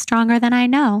I'm stronger than I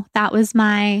know. Those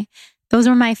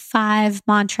were my 5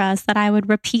 mantras that I would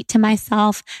repeat to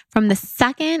myself from the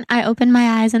second I opened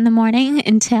my eyes in the morning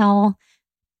until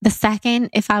the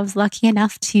second, if I was lucky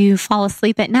enough to fall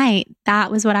asleep at night. That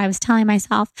was what I was telling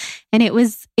myself. And it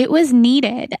was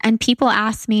needed. And people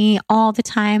ask me all the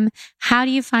time, how do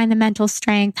you find the mental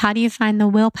strength? How do you find the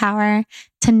willpower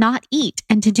to not eat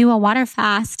and to do a water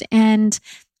fast? And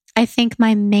I think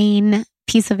my main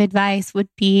piece of advice would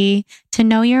be to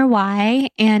know your why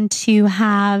and to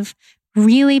have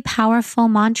really powerful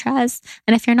mantras.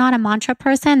 And if you're not a mantra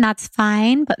person, that's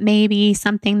fine, but maybe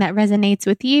something that resonates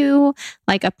with you,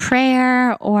 like a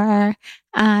prayer or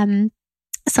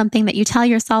something that you tell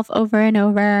yourself over and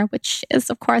over, which is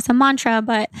of course a mantra,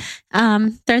 but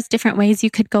there's different ways you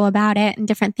could go about it and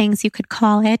different things you could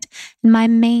call it. And my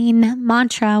main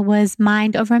mantra was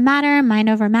mind over matter, mind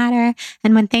over matter.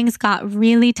 And when things got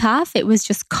really tough, it was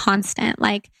just constant,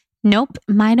 like, nope,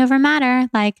 mind over matter.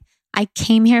 Like, I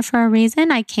came here for a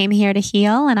reason. I came here to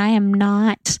heal, and I am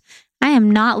not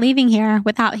leaving here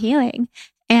without healing.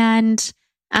 And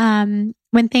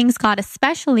when things got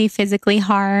especially physically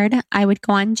hard, I would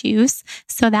go on juice.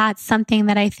 So that's something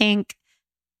that I think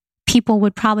people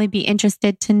would probably be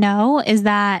interested to know, is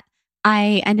that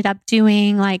I ended up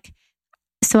doing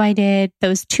so I did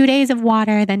those 2 days of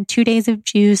water, then 2 days of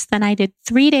juice, then I did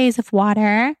 3 days of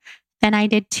water, then I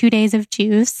did 2 days of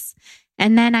juice.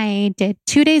 And then I did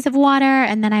 2 days of water,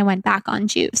 and then I went back on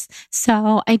juice.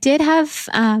 So I did have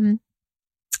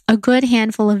a good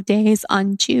handful of days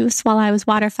on juice while I was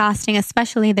water fasting,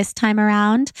 especially this time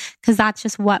around, because that's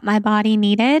just what my body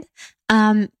needed.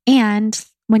 And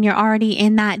when you're already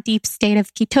in that deep state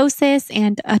of ketosis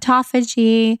and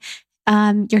autophagy,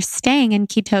 you're staying in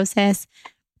ketosis,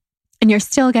 and you're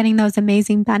still getting those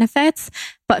amazing benefits.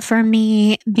 But for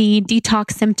me, the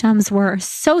detox symptoms were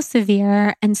so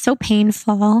severe and so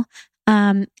painful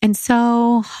and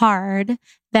so hard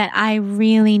that I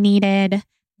really needed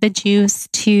the juice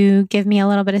to give me a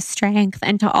little bit of strength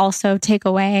and to also take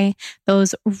away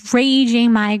those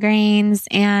raging migraines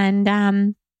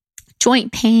and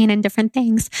joint pain and different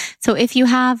things. So if you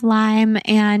have Lyme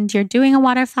and you're doing a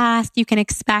water fast, you can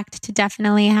expect to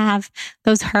definitely have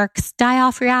those Herx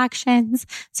die-off reactions.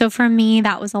 So for me,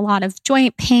 that was a lot of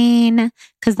joint pain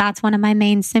because that's one of my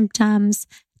main symptoms.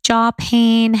 Jaw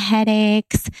pain,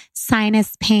 headaches,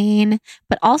 sinus pain,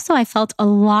 but also I felt a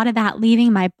lot of that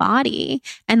leaving my body.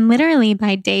 And literally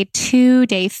by day 2,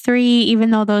 day 3,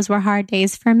 even though those were hard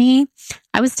days for me,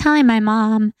 I was telling my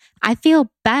mom, I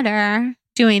feel better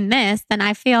doing this than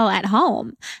I feel at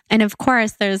home. And of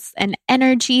course, there's an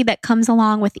energy that comes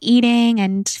along with eating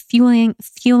and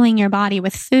fueling your body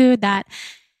with food that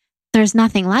there's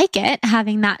nothing like it,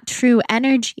 having that true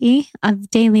energy of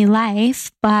daily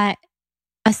life. But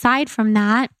aside from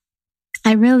that,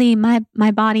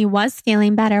 my body was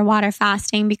feeling better water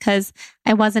fasting because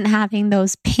I wasn't having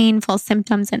those painful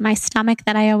symptoms in my stomach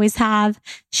that I always have,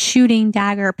 shooting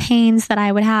dagger pains that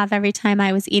I would have every time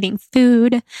I was eating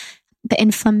food. the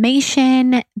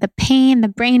inflammation, the pain, the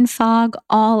brain fog,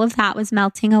 all of that was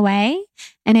melting away.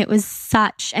 And it was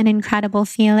such an incredible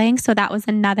feeling. So that was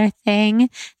another thing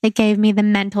that gave me the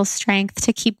mental strength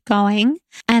to keep going.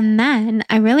 And then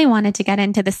I really wanted to get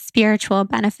into the spiritual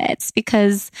benefits,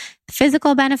 because the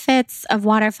physical benefits of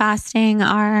water fasting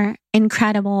are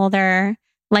incredible. They're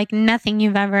like nothing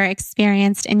you've ever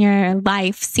experienced in your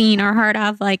life, seen or heard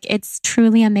of. Like, it's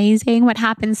truly amazing what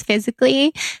happens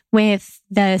physically with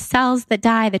the cells that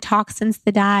die, the toxins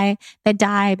that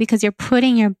die, because you're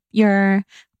putting your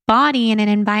body in an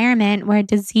environment where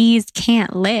disease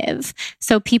can't live.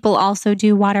 So people also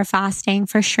do water fasting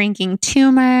for shrinking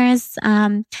tumors.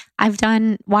 I've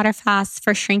done water fasts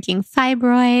for shrinking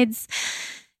fibroids.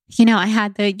 You know, I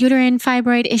had the uterine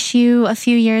fibroid issue a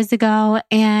few years ago,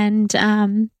 and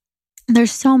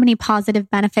there's so many positive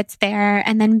benefits there.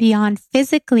 And then beyond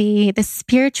physically, the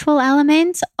spiritual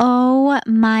element, oh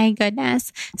my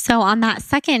goodness. So on that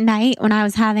second night, when I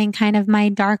was having kind of my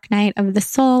dark night of the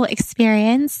soul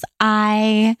experience,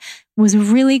 I was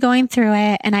really going through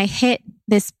it, and I hit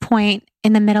this point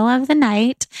in the middle of the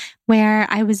night where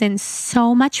I was in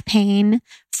so much pain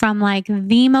from like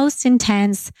the most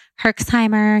intense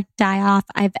Herxheimer die-off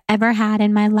I've ever had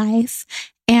in my life.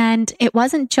 And it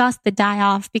wasn't just the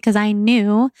die-off because I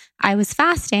knew I was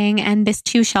fasting and this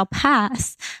too shall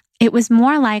pass. It was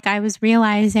more like I was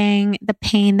realizing the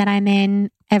pain that I'm in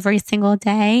every single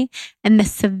day and the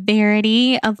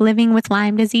severity of living with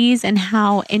Lyme disease and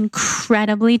how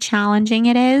incredibly challenging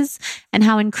it is and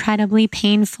how incredibly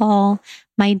painful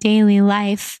my daily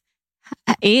life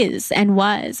is and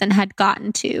was and had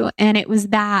gotten to. And it was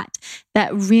that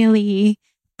really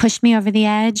pushed me over the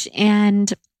edge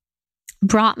and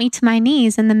brought me to my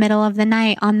knees in the middle of the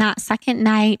night on that second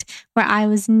night, where I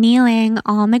was kneeling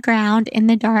on the ground in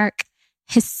the dark,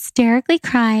 hysterically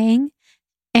crying,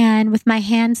 and with my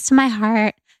hands to my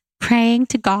heart, praying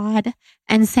to God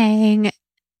and saying,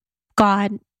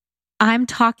 God, I'm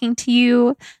talking to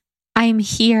you. I'm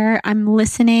here. I'm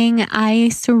listening. I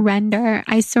surrender.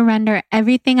 I surrender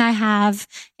everything I have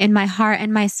in my heart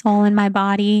and my soul and my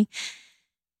body,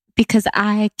 because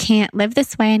I can't live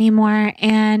this way anymore.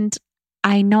 And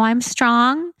I know I'm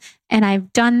strong, and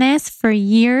I've done this for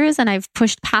years, and I've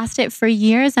pushed past it for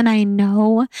years. And I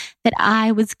know that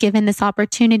I was given this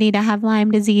opportunity to have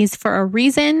Lyme disease for a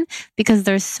reason, because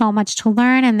there's so much to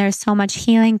learn and there's so much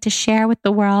healing to share with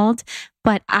the world.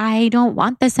 But I don't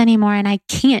want this anymore, and I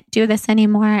can't do this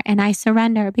anymore. And I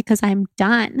surrender because I'm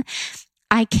done.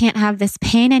 I can't have this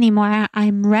pain anymore.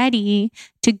 I'm ready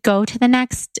to go to the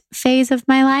next phase of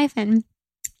my life, and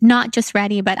not just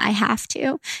ready, but I have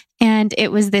to. And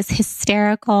it was this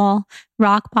hysterical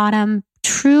rock bottom,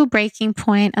 true breaking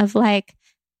point of like,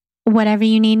 whatever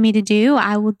you need me to do,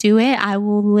 I will do it. I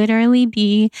will literally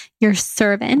be your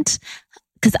servant,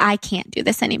 because I can't do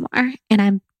this anymore. And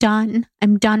I'm done.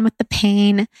 I'm done with the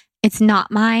pain. It's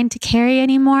not mine to carry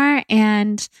anymore.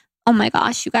 And oh my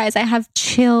gosh, you guys, I have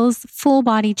chills, full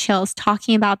body chills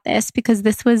talking about this, because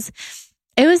it was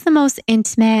the most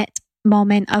intimate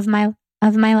moment of my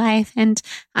life. And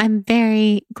I'm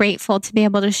very grateful to be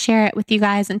able to share it with you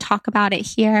guys and talk about it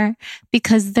here,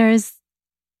 because there's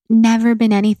never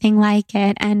been anything like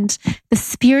it. And the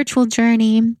spiritual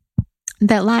journey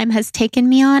that Lyme has taken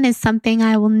me on is something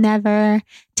I will never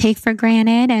take for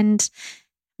granted. And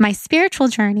my spiritual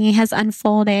journey has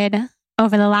unfolded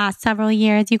over the last several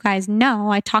years. You guys know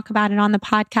I talk about it on the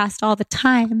podcast all the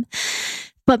time.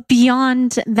 But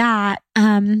beyond that,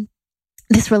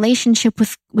 this relationship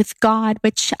with God,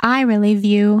 which I really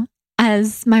view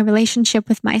as my relationship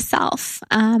with myself,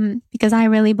 because I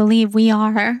really believe we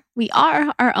are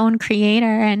our own creator.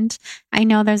 And I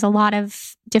know there's a lot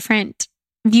of different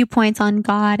viewpoints on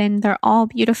God, and they're all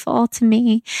beautiful to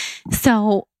me.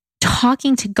 So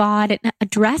talking to God and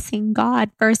addressing God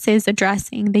versus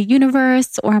addressing the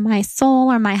universe or my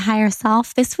soul or my higher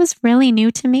self, this was really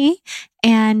new to me.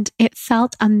 And it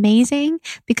felt amazing,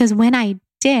 because when I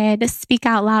did speak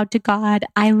out loud to God,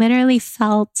 I literally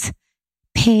felt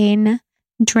pain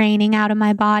draining out of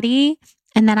my body.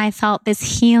 And then I felt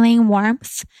this healing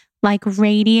warmth, like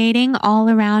radiating all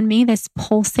around me, this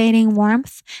pulsating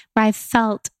warmth where I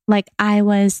felt like I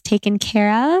was taken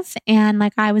care of and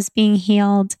like I was being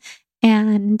healed.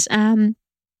 And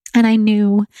I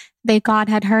knew that God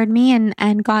had heard me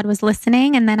and God was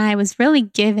listening. And then I was really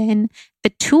given the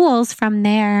tools from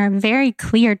there, very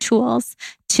clear tools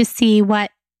to see what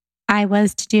I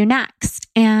was to do next.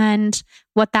 And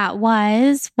what that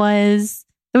was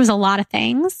there was a lot of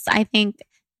things. I think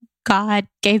God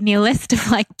gave me a list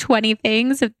of like 20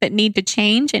 things that need to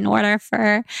change in order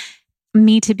for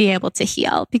me to be able to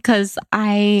heal, because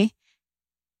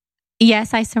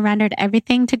yes, I surrendered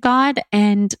everything to God.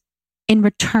 And in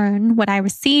return, what I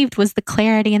received was the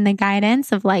clarity and the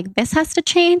guidance of like, this has to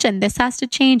change and this has to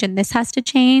change and this has to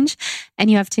change.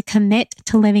 And you have to commit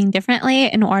to living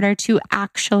differently in order to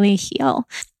actually heal.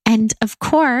 And of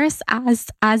course, as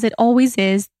it always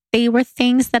is, they were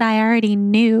things that I already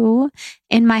knew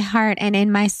in my heart and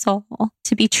in my soul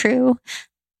to be true.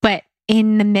 But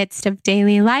in the midst of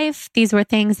daily life, these were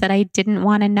things that I didn't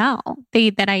want to know,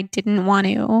 that I didn't want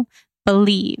to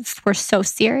believe were so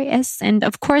serious. And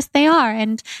of course they are.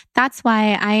 And that's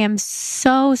why I am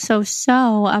so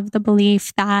of the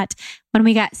belief that when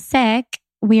we get sick,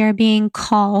 we are being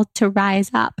called to rise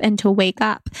up and to wake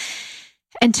up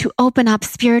and to open up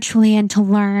spiritually and to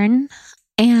learn.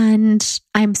 And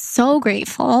I'm so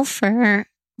grateful for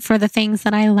the things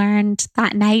that I learned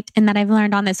that night and that I've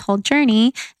learned on this whole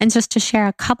journey. And just to share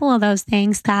a couple of those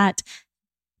things that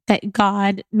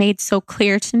God made so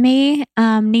clear to me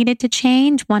needed to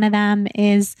change. One of them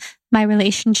is my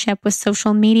relationship with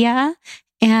social media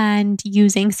and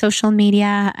using social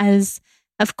media as,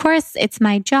 of course, it's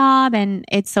my job and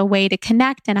it's a way to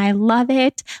connect and I love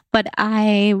it. But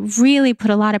I really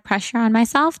put a lot of pressure on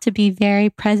myself to be very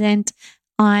present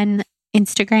on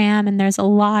Instagram. And there's a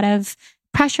lot of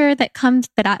pressure that comes,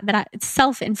 it's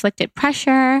self-inflicted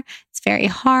pressure. It's very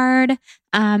hard.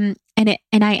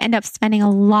 And I end up spending a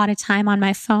lot of time on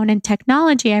my phone and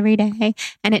technology every day.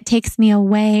 And it takes me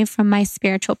away from my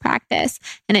spiritual practice.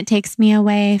 And it takes me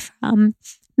away from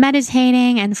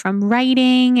meditating and from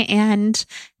writing. And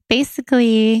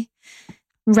basically,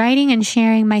 writing and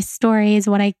sharing my story is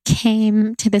what I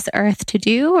came to this earth to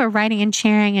do, or writing and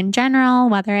sharing in general,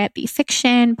 whether it be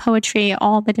fiction, poetry,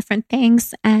 all the different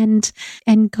things. And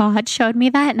God showed me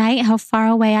that night how far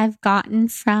away I've gotten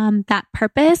from that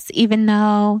purpose, even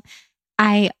though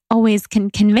I always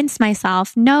can convince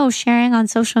myself, no, sharing on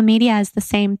social media is the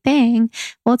same thing.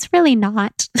 Well, it's really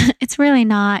not. It's really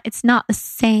not. It's not the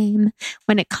same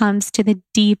when it comes to the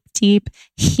deep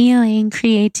healing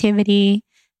creativity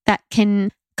that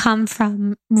can come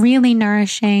from really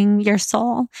nourishing your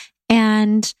soul.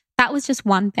 And that was just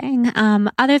one thing.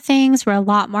 Other things were a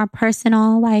lot more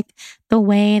personal, like the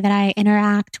way that I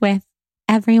interact with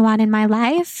everyone in my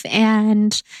life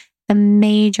and the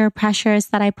major pressures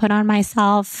that I put on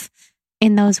myself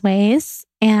in those ways,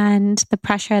 and the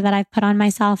pressure that I've put on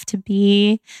myself to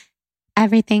be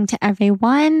everything to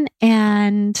everyone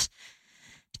and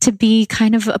to be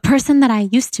kind of a person that I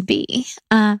used to be,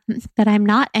 that I'm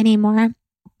not anymore.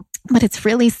 But it's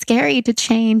really scary to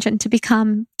change and to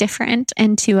become different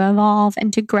and to evolve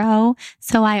and to grow.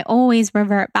 So I always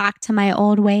revert back to my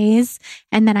old ways,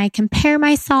 and then I compare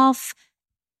myself,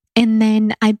 and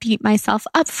then I beat myself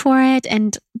up for it.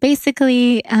 And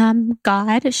basically,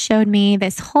 God showed me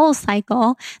this whole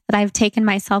cycle that I've taken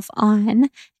myself on.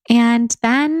 And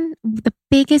then the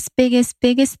biggest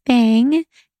thing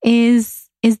is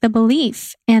the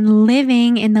belief, and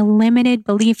living in the limited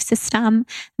belief system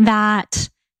that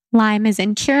Lyme is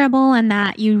incurable and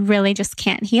that you really just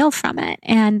can't heal from it.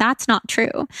 And that's not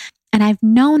true. And I've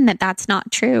known that that's not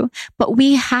true, but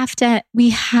we have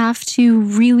to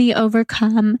really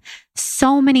overcome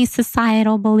so many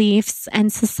societal beliefs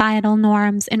and societal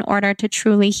norms in order to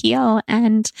truly heal.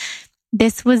 And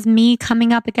this was me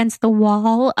coming up against the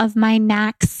wall of my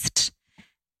next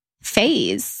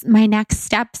phase, my next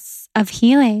steps of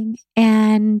healing.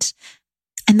 And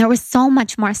there was so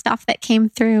much more stuff that came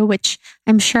through, which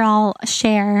I'm sure I'll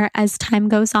share as time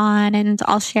goes on. And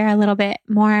I'll share a little bit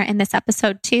more in this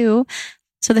episode too.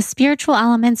 So the spiritual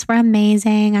elements were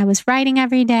amazing. I was writing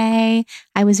every day.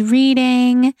 I was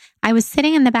reading. I was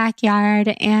sitting in the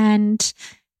backyard and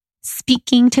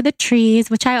speaking to the trees,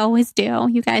 which I always do.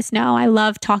 You guys know I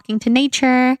love talking to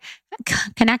nature,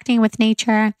 connecting with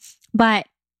nature. But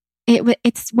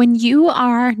it's when you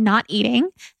are not eating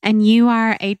and you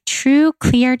are a true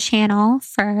clear channel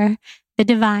for the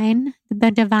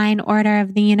divine order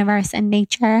of the universe and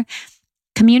nature,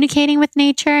 communicating with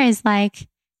nature is like,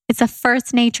 it's a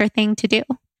first nature thing to do.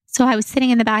 So I was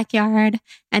sitting in the backyard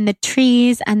and the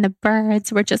trees and the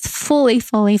birds were just fully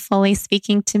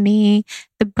speaking to me.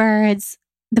 The birds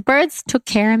took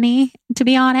care of me, to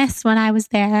be honest, when I was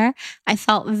there. I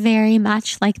felt very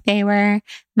much like they were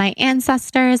my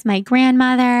ancestors, my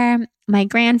grandmother, my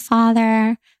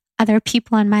grandfather, other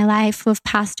people in my life who have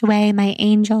passed away, my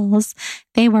angels.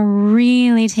 They were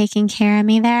really taking care of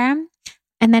me there.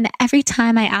 And then every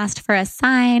time I asked for a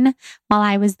sign while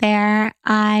I was there,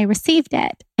 I received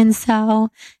it. And so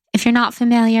if you're not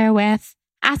familiar with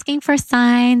asking for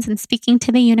signs and speaking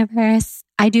to the universe,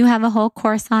 I do have a whole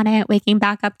course on it, Waking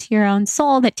Back Up to Your Own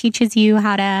Soul, that teaches you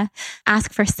how to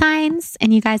ask for signs.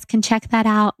 And you guys can check that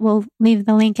out. We'll leave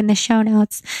the link in the show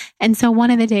notes. And so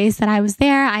one of the days that I was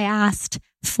there, I asked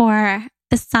for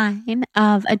the sign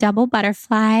of a double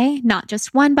butterfly, not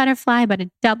just one butterfly, but a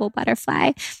double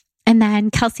butterfly. And then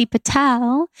Kelsey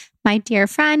Patel, my dear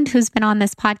friend who's been on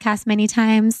this podcast many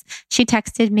times, she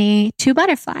texted me 2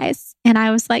 butterflies. And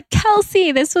I was like,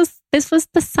 Kelsey, this was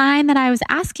the sign that I was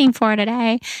asking for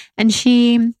today. And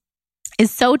she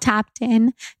is so tapped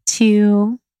in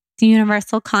to the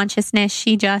universal consciousness.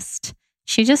 She just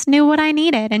knew what I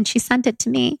needed and she sent it to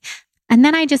me. And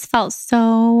then I just felt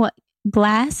so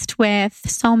blessed with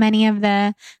so many of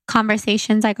the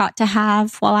conversations I got to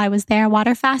have while I was there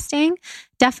water fasting.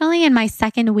 Definitely in my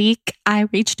second week, I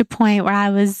reached a point where I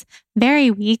was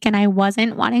very weak and I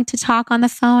wasn't wanting to talk on the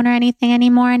phone or anything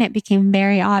anymore. And it became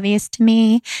very obvious to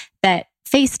me that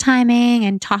FaceTiming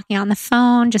and talking on the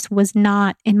phone just was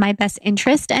not in my best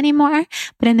interest anymore.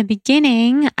 But in the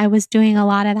beginning, I was doing a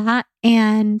lot of that.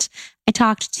 And I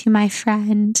talked to my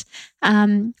friend,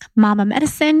 Mama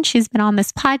Medicine. She's been on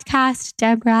this podcast,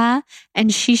 Deborah,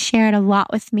 and she shared a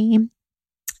lot with me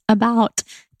about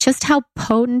just how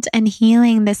potent and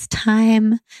healing this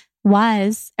time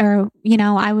was, or,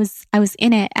 I was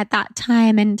in it at that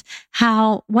time, and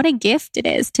what a gift it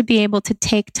is to be able to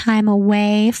take time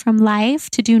away from life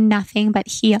to do nothing but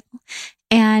heal.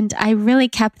 And I really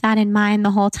kept that in mind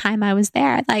the whole time I was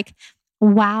there. Like,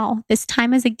 wow, this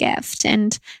time is a gift.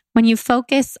 And when you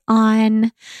focus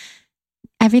on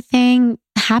everything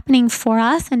happening for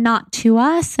us and not to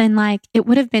us, and it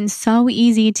would have been so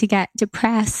easy to get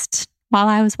depressed while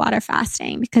I was water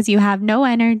fasting because you have no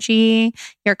energy,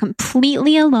 you're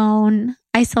completely alone.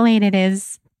 Isolated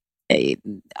is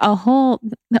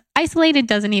isolated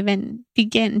doesn't even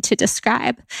begin to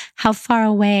describe how far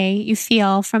away you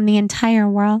feel from the entire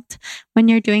world when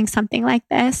you're doing something like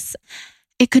this.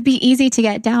 It could be easy to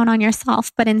get down on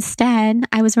yourself, but instead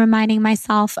I was reminding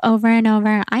myself over and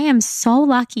over, I am so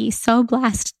lucky, so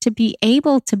blessed to be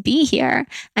able to be here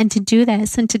and to do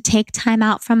this and to take time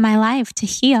out from my life to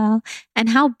heal. And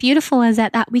how beautiful is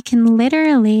it that we can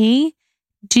literally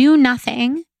do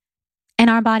nothing and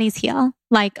our bodies heal?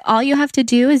 All you have to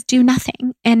do is do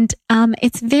nothing. And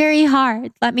it's very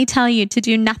hard, let me tell you, to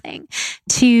do nothing,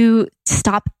 to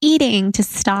stop eating, to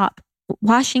stop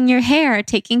washing your hair,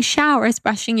 taking showers,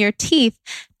 brushing your teeth,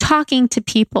 talking to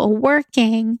people,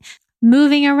 working,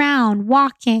 moving around,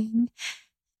 walking,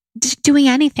 doing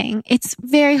anything. It's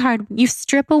very hard. You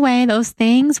strip away those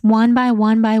things one by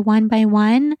one by one by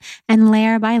one, and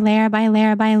layer by layer by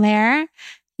layer by layer,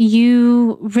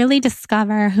 you really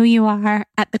discover who you are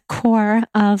at the core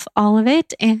of all of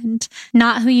it, and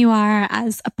not who you are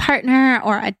as a partner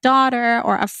or a daughter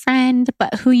or a friend,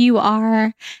 but who you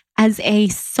are as a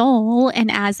soul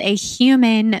and as a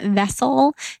human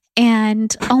vessel.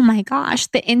 And oh my gosh,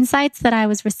 the insights that I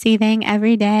was receiving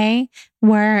every day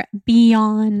were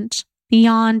beyond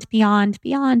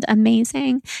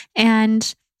amazing.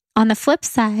 And on the flip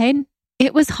side,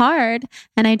 it was hard.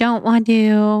 And I don't want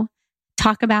to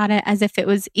talk about it as if it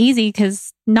was easy,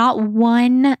 because not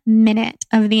 1 minute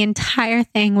of the entire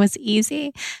thing was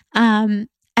easy.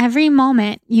 Every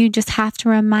moment you just have to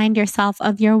remind yourself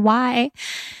of your why.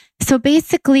 So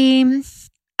basically,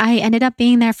 I ended up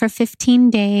being there for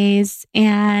 15 days.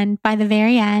 And by the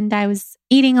very end, I was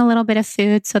eating a little bit of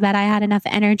food so that I had enough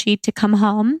energy to come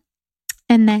home.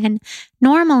 And then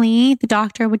normally the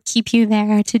doctor would keep you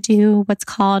there to do what's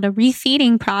called a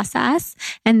refeeding process.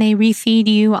 And they refeed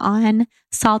you on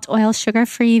salt, oil,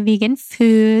 sugar-free vegan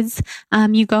foods.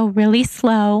 You go really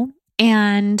slow,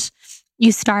 and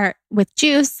you start with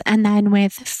juice, and then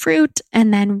with fruit,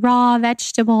 and then raw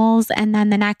vegetables. And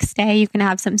then the next day you can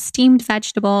have some steamed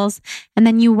vegetables. And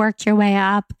then you work your way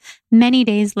up many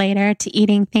days later to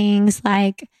eating things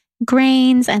like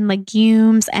grains and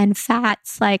legumes and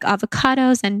fats like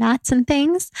avocados and nuts and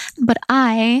things. But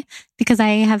because I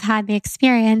have had the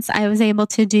experience, I was able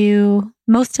to do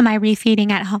most of my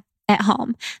refeeding at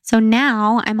home. So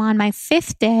now I'm on my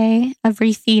 5th day of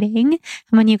refeeding.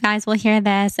 And when you guys will hear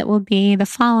this, it will be the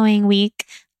following week.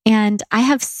 And I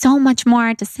have so much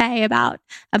more to say about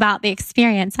the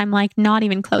experience. I'm not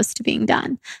even close to being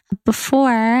done.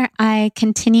 Before I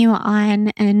continue on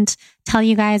and tell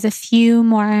you guys a few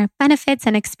more benefits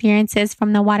and experiences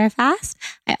from the water fast,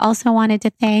 I also wanted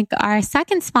to thank our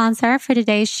second sponsor for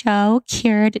today's show,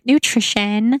 Cured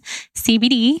Nutrition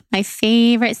CBD, my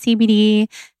favorite CBD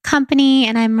company.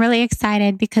 And I'm really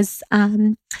excited because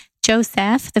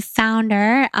Joseph, the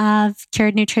founder of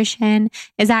Cured Nutrition,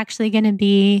 is actually going to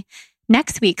be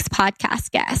next week's podcast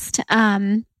guest.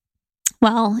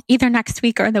 well, either next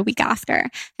week or the week after.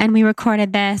 And we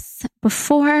recorded this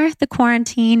before the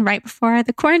quarantine, right before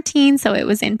the quarantine. So it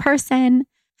was in person.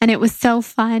 And it was so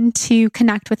fun to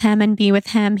connect with him and be with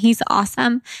him. He's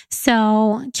awesome.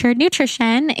 So Cured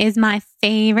Nutrition is my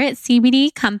favorite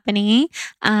CBD company.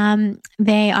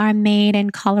 They are made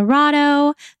in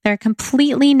Colorado. They're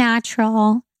completely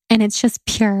natural. And it's just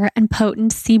pure and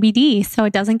potent CBD. So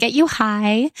it doesn't get you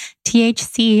high.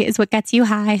 THC is what gets you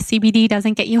high. CBD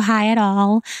doesn't get you high at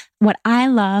all. What I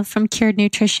love from Cured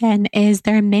Nutrition is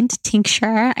their mint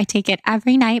tincture. I take it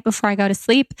every night before I go to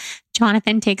sleep.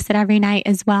 Jonathan takes it every night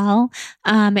as well.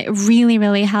 It really,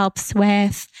 really helps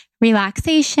with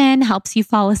relaxation, helps you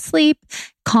fall asleep,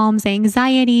 calms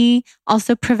anxiety,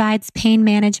 also provides pain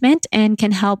management and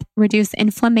can help reduce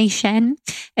inflammation.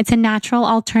 It's a natural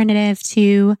alternative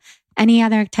to any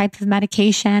other type of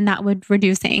medication that would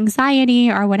reduce anxiety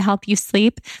or would help you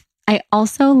sleep. I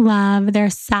also love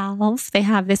their salve. They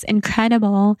have this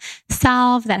incredible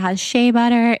salve that has shea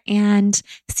butter and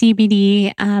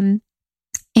CBD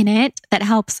in it that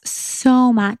helps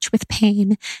so much with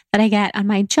pain that I get on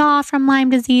my jaw from Lyme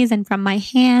disease and from my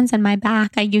hands and my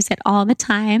back. I use it all the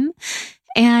time.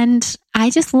 And I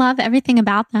just love everything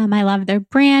about them. I love their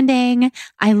branding.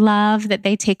 I love that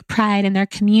they take pride in their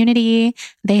community.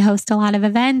 They host a lot of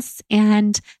events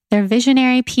and they're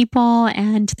visionary people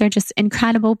and they're just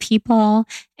incredible people.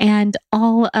 And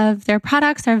all of their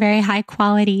products are very high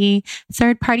quality,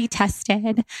 third-party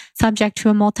tested, subject to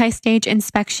a multi-stage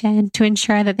inspection to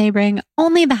ensure that they bring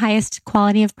only the highest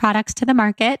quality of products to the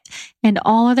market. And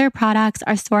all of their products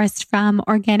are sourced from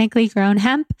organically grown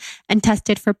hemp and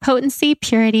tested for potency,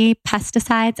 purity,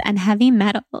 pesticides, and heavy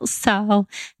metals. So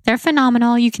they're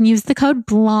phenomenal. You can use the code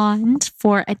BLONDE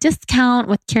for a discount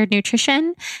with Cured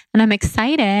Nutrition. And I'm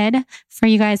excited for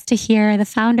you guys to hear the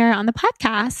founder on the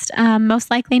podcast, most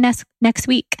likely next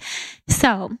week.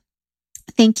 So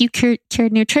thank you,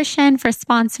 Cured Nutrition, for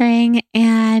sponsoring.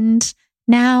 And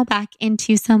now back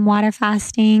into some water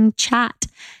fasting chat.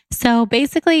 So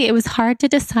basically, it was hard to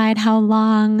decide how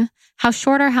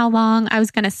short or how long I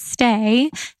was going to stay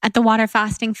at the water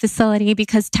fasting facility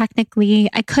because technically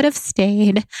I could have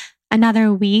stayed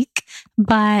another week,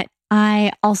 but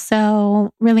I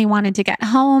also really wanted to get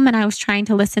home and I was trying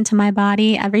to listen to my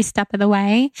body every step of the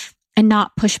way and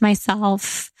not push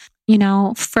myself,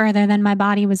 further than my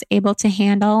body was able to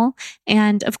handle.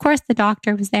 And of course, the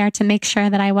doctor was there to make sure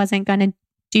that I wasn't going to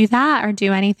do that or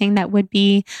do anything that would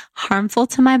be harmful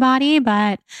to my body.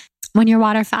 But when you're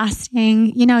water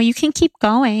fasting, you can keep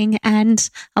going. And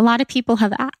a lot of people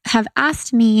have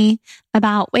asked me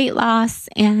about weight loss,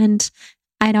 and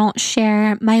I don't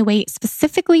share my weight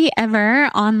specifically ever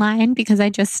online because I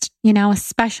just,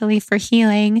 especially for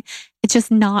healing, it's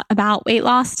just not about weight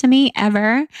loss to me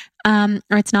ever.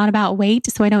 Or it's not about weight.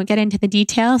 So I don't get into the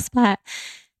details, but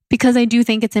because I do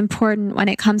think it's important when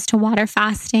it comes to water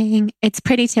fasting, it's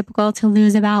pretty typical to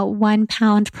lose about 1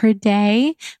 pound per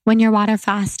day when you're water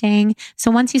fasting. So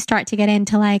once you start to get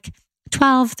into like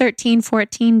 12, 13,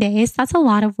 14 days, that's a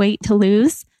lot of weight to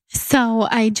lose. So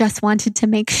I just wanted to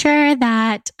make sure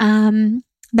that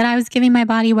I was giving my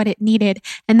body what it needed.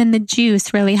 And then the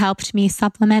juice really helped me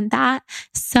supplement that.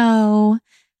 So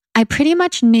I pretty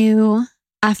much knew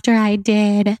after I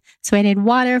did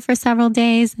water for several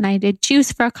days, and I did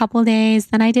juice for a couple of days,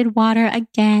 then I did water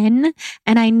again.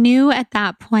 And I knew at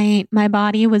that point my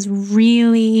body was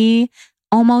really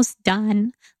almost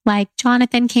done. Like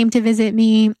Jonathan came to visit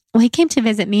me. Well, he came to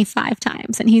visit me 5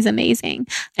 times and he's amazing.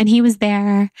 And he was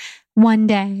there one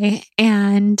day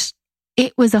and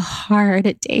it was a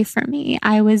hard day for me.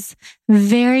 I was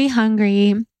very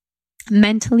hungry.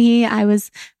 Mentally, I was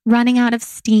running out of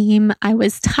steam. I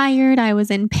was tired. I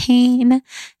was in pain.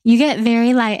 You get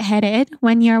very lightheaded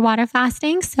when you're water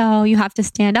fasting. So you have to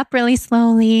stand up really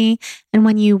slowly. And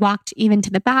when you walked even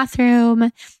to the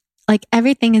bathroom, like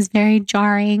everything is very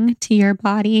jarring to your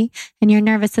body and your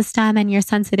nervous system, and you're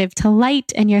sensitive to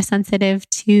light and you're sensitive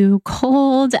to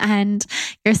cold and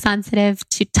you're sensitive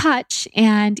to touch.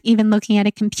 And even looking at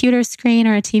a computer screen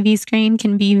or a TV screen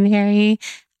can be very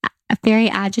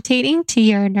agitating to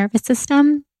your nervous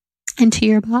system and to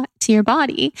your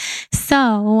body.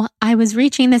 So I was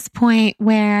reaching this point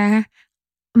where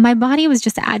my body was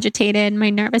just agitated. My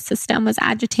nervous system was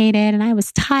agitated and I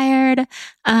was tired.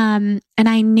 And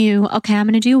I knew, okay, I'm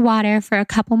going to do water for a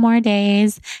couple more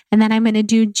days. And then I'm going to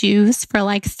do juice for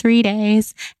like 3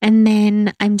 days. And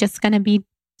then I'm just going to be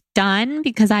done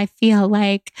because I feel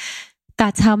like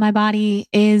that's how my body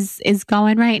is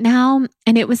going right now.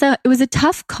 And it was a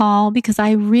tough call because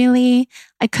I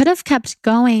could have kept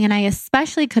going, and I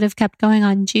especially could have kept going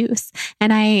on juice.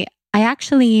 And I I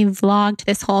actually vlogged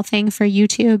this whole thing for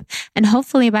YouTube. And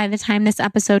hopefully by the time this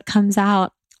episode comes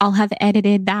out, I'll have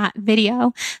edited that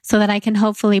video so that I can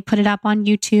hopefully put it up on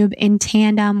YouTube in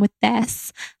tandem with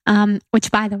this.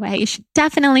 Which, by the way, you should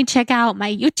definitely check out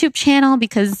my YouTube channel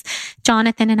because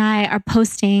Jonathan and I are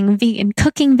posting vegan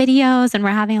cooking videos and we're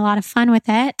having a lot of fun with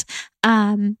it.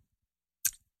 And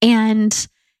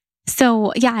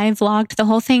so, yeah, I vlogged the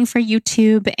whole thing for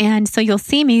YouTube. And so you'll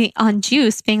see me on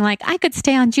juice being like, I could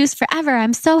stay on juice forever.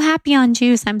 I'm so happy on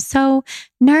juice. I'm so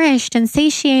nourished and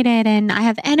satiated and I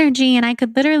have energy and I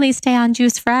could literally stay on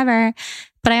juice forever.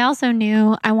 But I also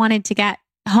knew I wanted to get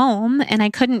home and I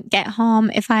couldn't get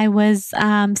home if I was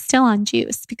still on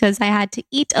juice because I had to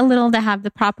eat a little to have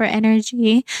the proper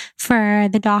energy for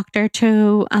the doctor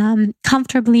to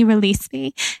comfortably release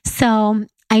me. So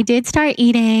I did start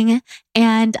eating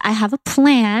and I have a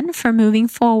plan for moving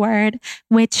forward,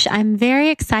 which I'm very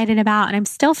excited about and I'm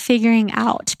still figuring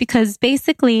out because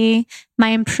basically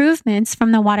my improvements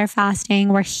from the water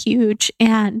fasting were huge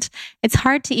and it's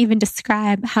hard to even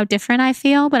describe how different I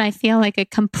feel, but I feel like a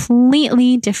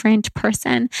completely different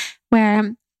person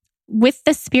where with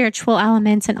the spiritual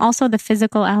elements and also the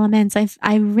physical elements,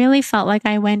 I really felt like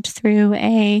I went through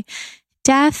a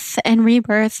death and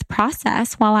rebirth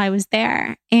process while I was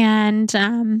there.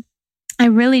 And I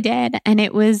really did. And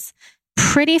it was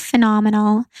pretty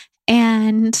phenomenal.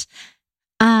 And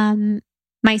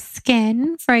my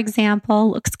skin, for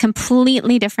example, looks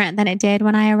completely different than it did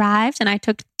when I arrived. And I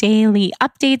took daily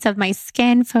updates of my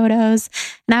skin photos.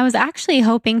 And I was actually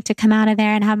hoping to come out of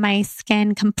there and have my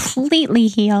skin completely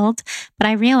healed. But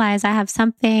I realized I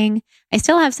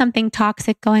still have something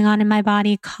toxic going on in my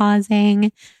body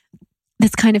causing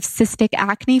this kind of cystic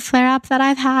acne flare-up that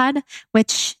I've had,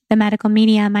 which the medical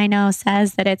medium I know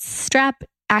says that it's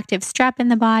active strep in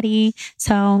the body.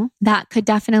 So that could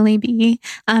definitely be.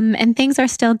 And things are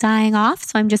still dying off.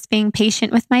 So I'm just being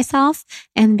patient with myself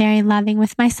and very loving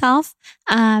with myself.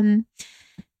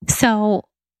 So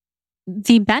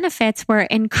the benefits were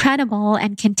incredible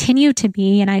and continue to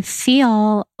be. And I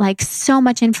feel like so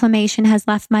much inflammation has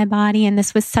left my body. And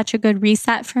this was such a good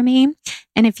reset for me.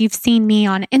 And if you've seen me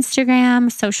on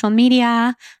Instagram, social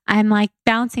media, I'm like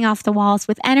bouncing off the walls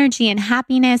with energy and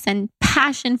happiness and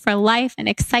passion for life and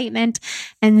excitement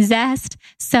and zest.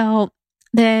 So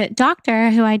the doctor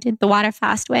who I did the water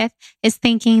fast with is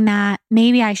thinking that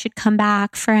maybe I should come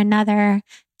back for another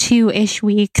 2-ish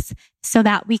weeks so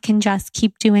that we can just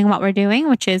keep doing what we're doing,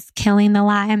 which is killing the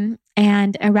Lyme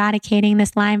and eradicating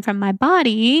this Lyme from my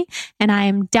body. And I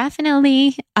am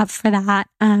definitely up for that.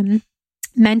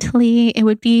 Mentally, it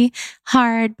would be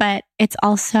hard, but it's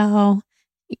also,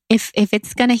 if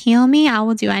it's going to heal me, I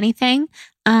will do anything.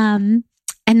 And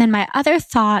then my other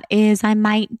thought is I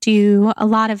might do a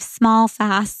lot of small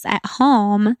fasts at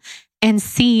home and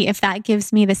see if that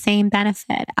gives me the same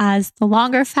benefit as the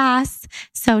longer fasts.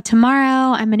 So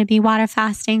tomorrow I'm going to be water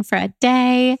fasting for a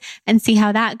day and see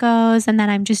how that goes. And then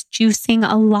I'm just juicing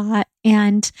a lot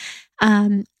and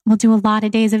we'll do a lot of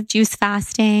days of juice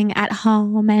fasting at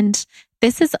home. And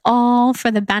this is all for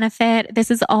the benefit.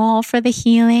 This is all for the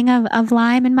healing of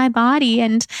Lyme in my body.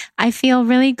 And I feel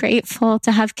really grateful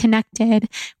to have connected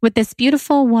with this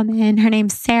beautiful woman. Her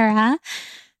name's Sarah,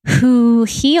 who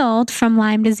healed from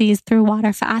Lyme disease through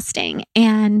water fasting.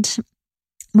 And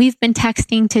we've been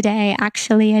texting today,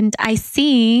 actually, and I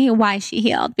see why she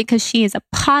healed because she is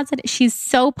she's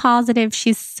so positive.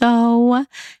 She's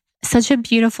such a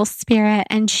beautiful spirit.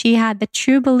 And she had the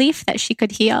true belief that she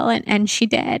could heal and she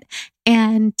did.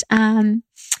 And,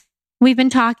 we've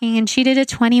been talking and she did a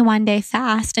 21-day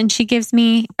fast and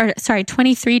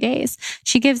 23 days.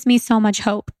 She gives me so much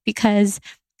hope because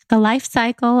the life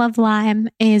cycle of Lyme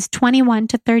is 21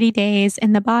 to 30 days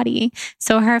in the body.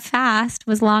 So her fast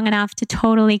was long enough to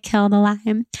totally kill the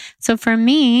Lyme. So for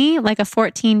me, like a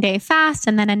 14-day fast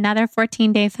and then another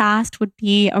 14-day fast would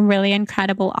be a really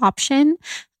incredible option.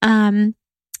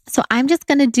 So I'm just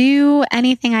going to do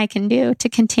anything I can do to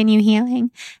continue healing.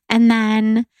 And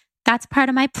then that's part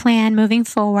of my plan moving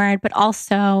forward, but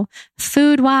also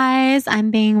food-wise, I'm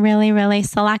being really, really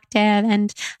selective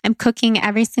and I'm cooking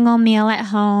every single meal at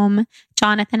home.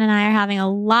 Jonathan and I are having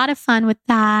a lot of fun with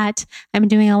that. I'm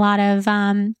doing a lot of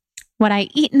what I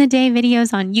eat in the day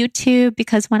videos on YouTube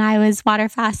because when I was water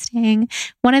fasting,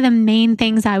 one of the main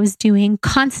things I was doing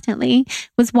constantly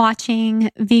was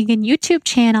watching vegan YouTube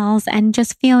channels and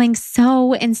just feeling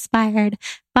so inspired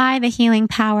by the healing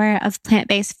power of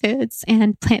plant-based foods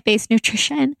and plant-based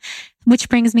nutrition. which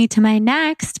brings me to my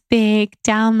next big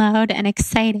download and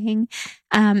exciting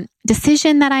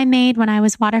decision that I made when I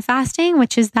was water fasting,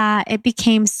 which is that it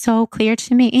became so clear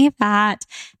to me that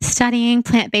studying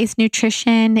plant-based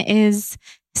nutrition is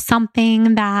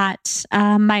something that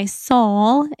my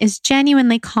soul is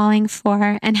genuinely calling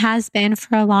for and has been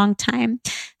for a long time.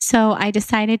 So I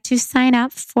decided to sign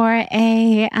up for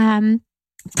a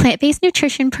plant-based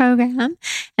nutrition program,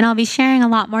 and I'll be sharing a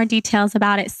lot more details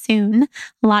about it soon.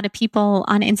 A lot of people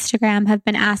on Instagram have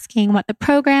been asking what the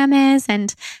program is,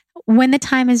 and when the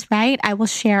time is right, I will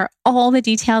share all the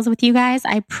details with you guys,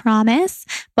 I promise.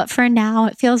 But for now,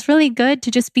 it feels really good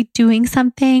to just be doing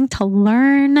something, to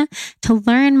learn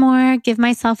more, give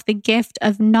myself the gift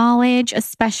of knowledge,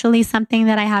 especially something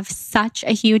that I have such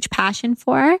a huge passion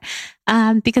for.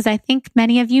 Because I think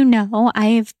many of you know,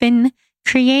 I've been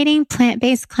creating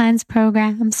plant-based cleanse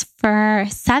programs for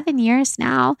 7 years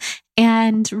now,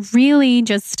 and really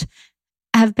just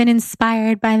have been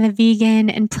inspired by the vegan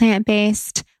and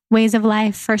plant-based ways of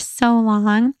life for so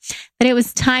long that it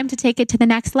was time to take it to the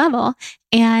next level.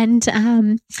 And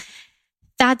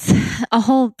there's a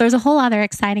whole other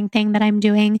exciting thing that I'm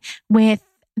doing with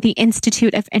the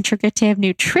Institute of Integrative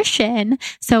Nutrition.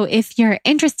 So if you're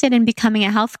interested in becoming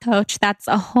a health coach, that's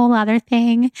a whole other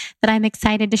thing that I'm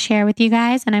excited to share with you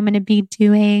guys. And I'm going to be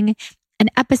doing an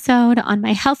episode on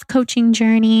my health coaching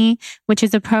journey, which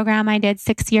is a program I did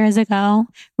 6 years ago,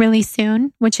 really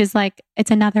soon, which is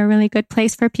it's another really good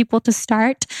place for people to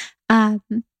start.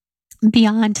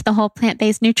 Beyond the whole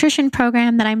plant-based nutrition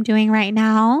program that I'm doing right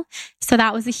now. So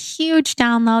that was a huge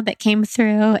download that came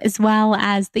through, as well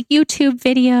as the YouTube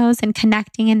videos and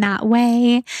connecting in that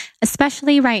way,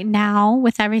 especially right now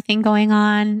with everything going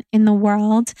on in the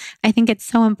world. I think it's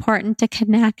so important to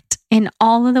connect in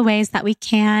all of the ways that we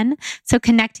can. So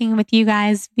connecting with you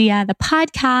guys via the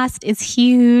podcast is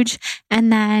huge.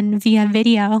 And then via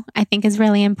video, I think is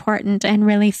really important and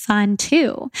really fun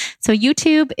too. So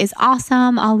YouTube is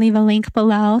awesome. I'll leave a link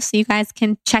below so you guys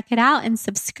can check it out and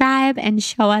subscribe and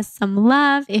show us some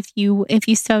love if you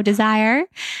so desire.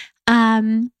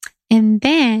 And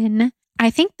then I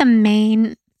think the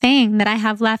main thing that I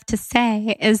have left to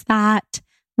say is that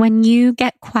when you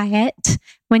get quiet,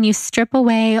 when you strip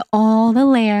away all the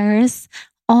layers,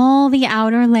 all the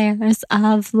outer layers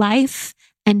of life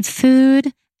and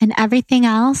food and everything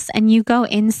else, and you go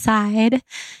inside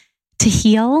to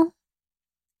heal,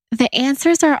 the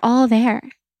answers are all there.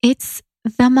 It's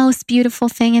the most beautiful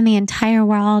thing in the entire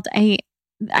world.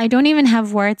 I don't even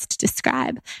have words to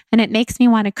describe, and it makes me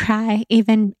want to cry,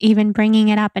 even bringing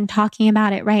it up and talking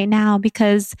about it right now,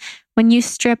 because when you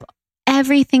strip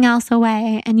everything else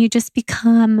away and you just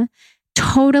become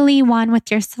totally one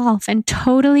with yourself and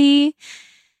totally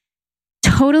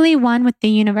one with the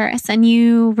universe, and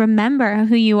you remember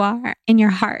who you are in your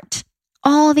heart,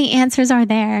 all the answers are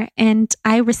there. And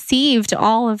I received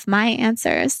all of my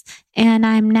answers, and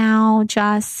I'm now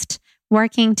just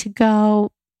working to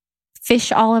go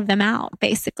fish all of them out,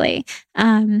 basically.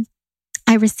 I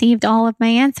received all of my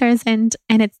answers, and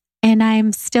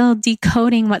I'm still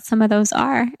decoding what some of those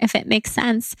are, if it makes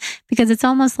sense, because it's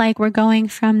almost like we're going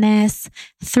from this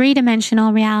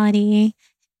 3-dimensional reality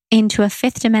into a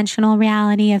 5th-dimensional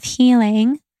reality of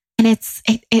healing. And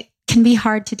it can be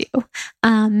hard to do.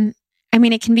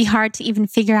 It can be hard to even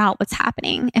figure out what's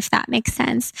happening, if that makes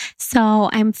sense. So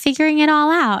I'm figuring it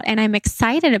all out, and I'm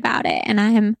excited about it. And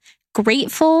I'm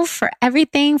grateful for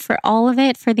everything, for all of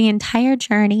it, for the entire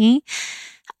journey.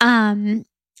 And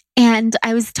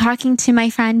I was talking to my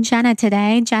friend Jenna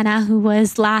today, who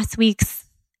was last week's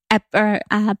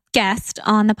guest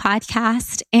on the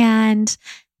podcast, and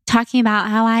talking about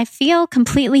how I feel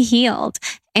completely healed,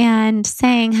 and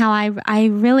saying how I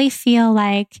really feel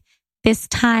like this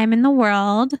time in the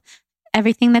world,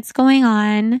 everything that's going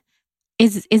on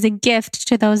is a gift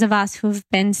to those of us who've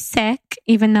been sick,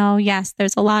 even though, yes,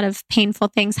 there's a lot of painful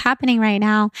things happening right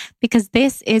now, because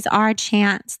this is our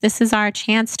chance. This is our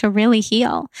chance to really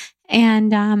heal.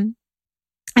 And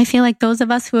I feel like those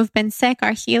of us who have been sick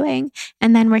are healing.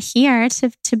 And then we're here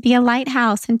to be a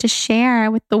lighthouse and to share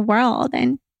with the world.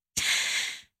 And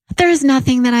there's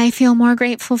nothing that I feel more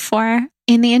grateful for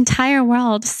in the entire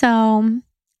world. So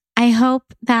I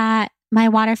hope that my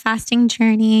water fasting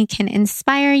journey can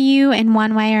inspire you in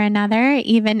one way or another,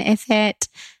 even if it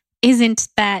isn't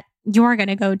that you're going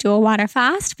to go do a water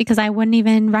fast, because I wouldn't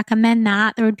even recommend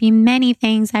that. There would be many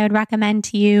things I would recommend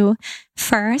to you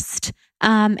first.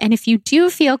 And if you do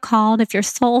feel called, if your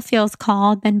soul feels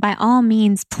called, then by all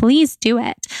means, please do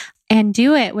it. And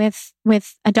do it with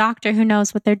a doctor who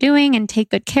knows what they're doing, and take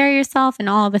good care of yourself and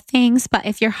all the things. But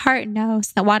if your heart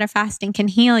knows that water fasting can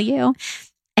heal you,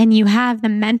 and you have the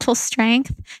mental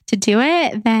strength to do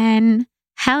it, then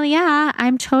hell yeah,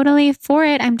 I'm totally for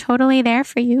it. I'm totally there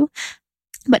for you.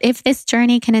 But if this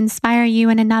journey can inspire you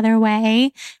in another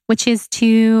way, which is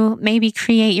to maybe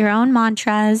create your own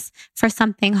mantras for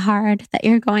something hard that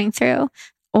you're going through,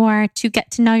 or to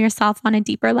get to know yourself on a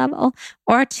deeper level,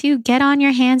 or to get on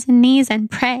your hands and knees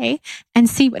and pray and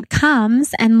see what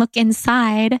comes and look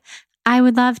inside, I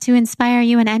would love to inspire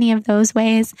you in any of those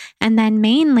ways. And then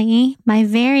mainly, my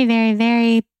very, very,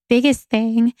 very biggest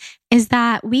thing is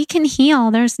that we can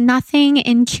heal. There's nothing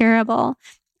incurable.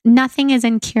 Nothing is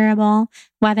incurable,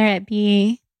 whether it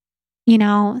be,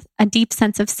 a deep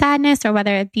sense of sadness or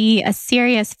whether it be a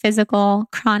serious physical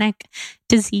chronic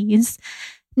disease.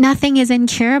 Nothing is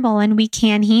incurable, and we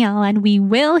can heal, and we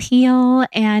will heal.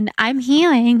 And I'm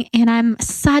healing, and I'm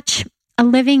such a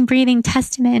living, breathing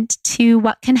testament to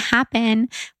what can happen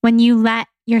when you let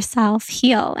yourself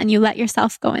heal and you let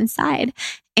yourself go inside.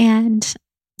 And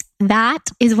that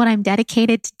is what I'm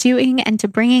dedicated to doing and to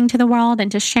bringing to the world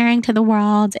and to sharing to the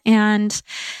world. And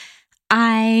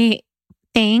I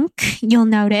think you'll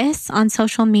notice on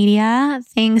social media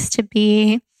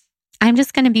I'm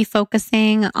just going to be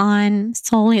focusing on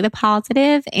solely the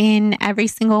positive in every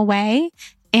single way,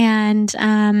 and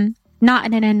not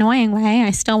in an annoying way.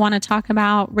 I still want to talk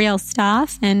about real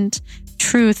stuff and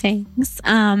true things,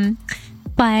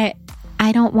 but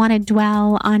I don't want to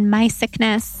dwell on my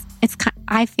sickness.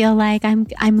 I feel like I'm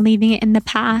leaving it in the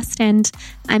past, and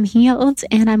I'm healed,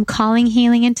 and I'm calling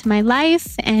healing into my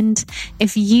life. And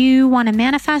if you want to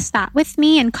manifest that with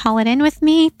me and call it in with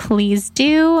me, please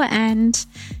do. And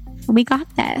we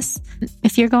got this.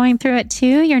 If you're going through it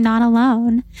too, you're not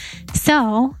alone.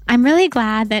 So I'm really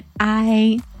glad that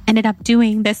I ended up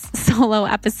doing this solo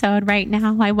episode right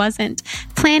now. I wasn't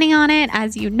planning on it.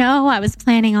 As you know, I was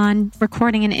planning on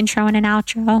recording an intro and an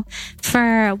outro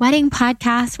for a wedding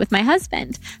podcast with my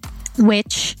husband,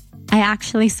 which I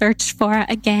actually searched for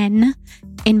again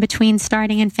in between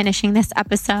starting and finishing this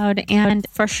episode, and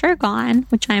for sure gone,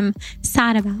 which I'm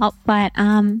sad about. But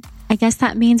I guess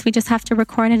that means we just have to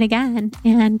record it again,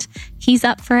 and he's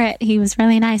up for it. He was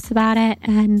really nice about it,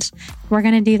 and we're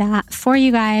going to do that for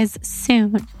you guys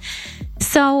soon.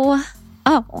 So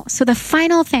the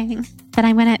final thing that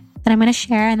I'm going to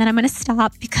share, and then I'm going to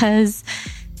stop because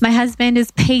my husband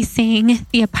is pacing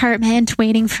the apartment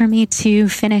waiting for me to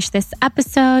finish this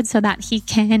episode so that he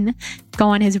can go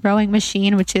on his rowing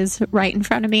machine, which is right in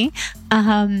front of me.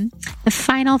 The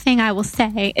final thing I will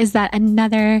say is that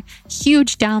another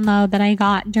huge download that I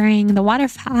got during the water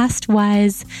fast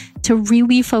was to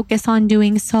really focus on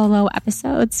doing solo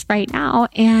episodes right now.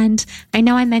 And I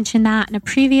know I mentioned that in a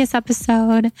previous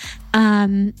episode,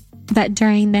 that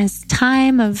during this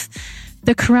time of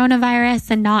the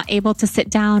coronavirus and not able to sit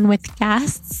down with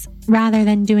guests rather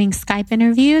than doing Skype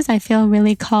interviews, I feel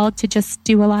really called to just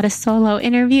do a lot of solo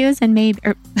interviews and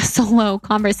solo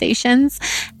conversations,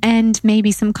 and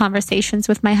maybe some conversations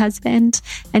with my husband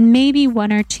and maybe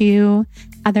one or two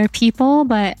other people.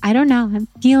 But I don't know. I'm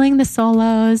feeling the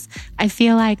solos. I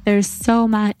feel like there's so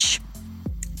much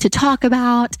to talk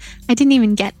about. I didn't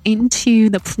even get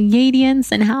into the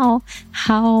Pleiadians and how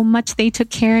much they took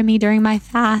care of me during my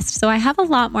fast. So I have a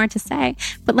lot more to say,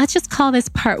 but let's just call this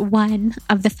part 1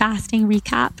 of the fasting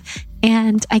recap.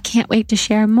 And I can't wait to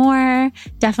share more.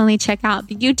 Definitely check out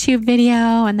the YouTube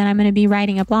video. And then I'm going to be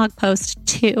writing a blog post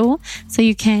too, so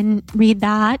you can read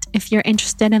that if you're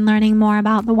interested in learning more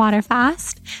about the water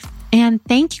fast. And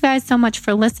thank you guys so much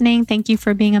for listening. Thank you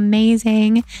for being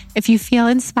amazing. If you feel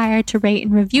inspired to rate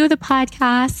and review the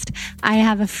podcast, I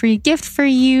have a free gift for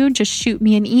you. Just shoot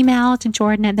me an email to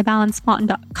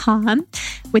jordan@thebalancedmountain.com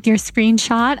with your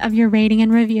screenshot of your rating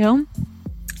and review.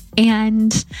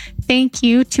 And thank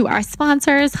you to our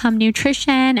sponsors, Hum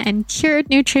Nutrition and Cured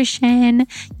Nutrition.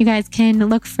 You guys can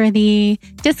look for the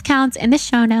discounts in the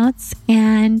show notes.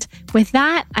 And with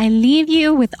that, I leave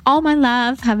you with all my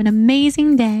love. Have an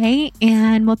amazing day,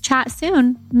 and we'll chat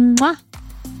soon. Mwah.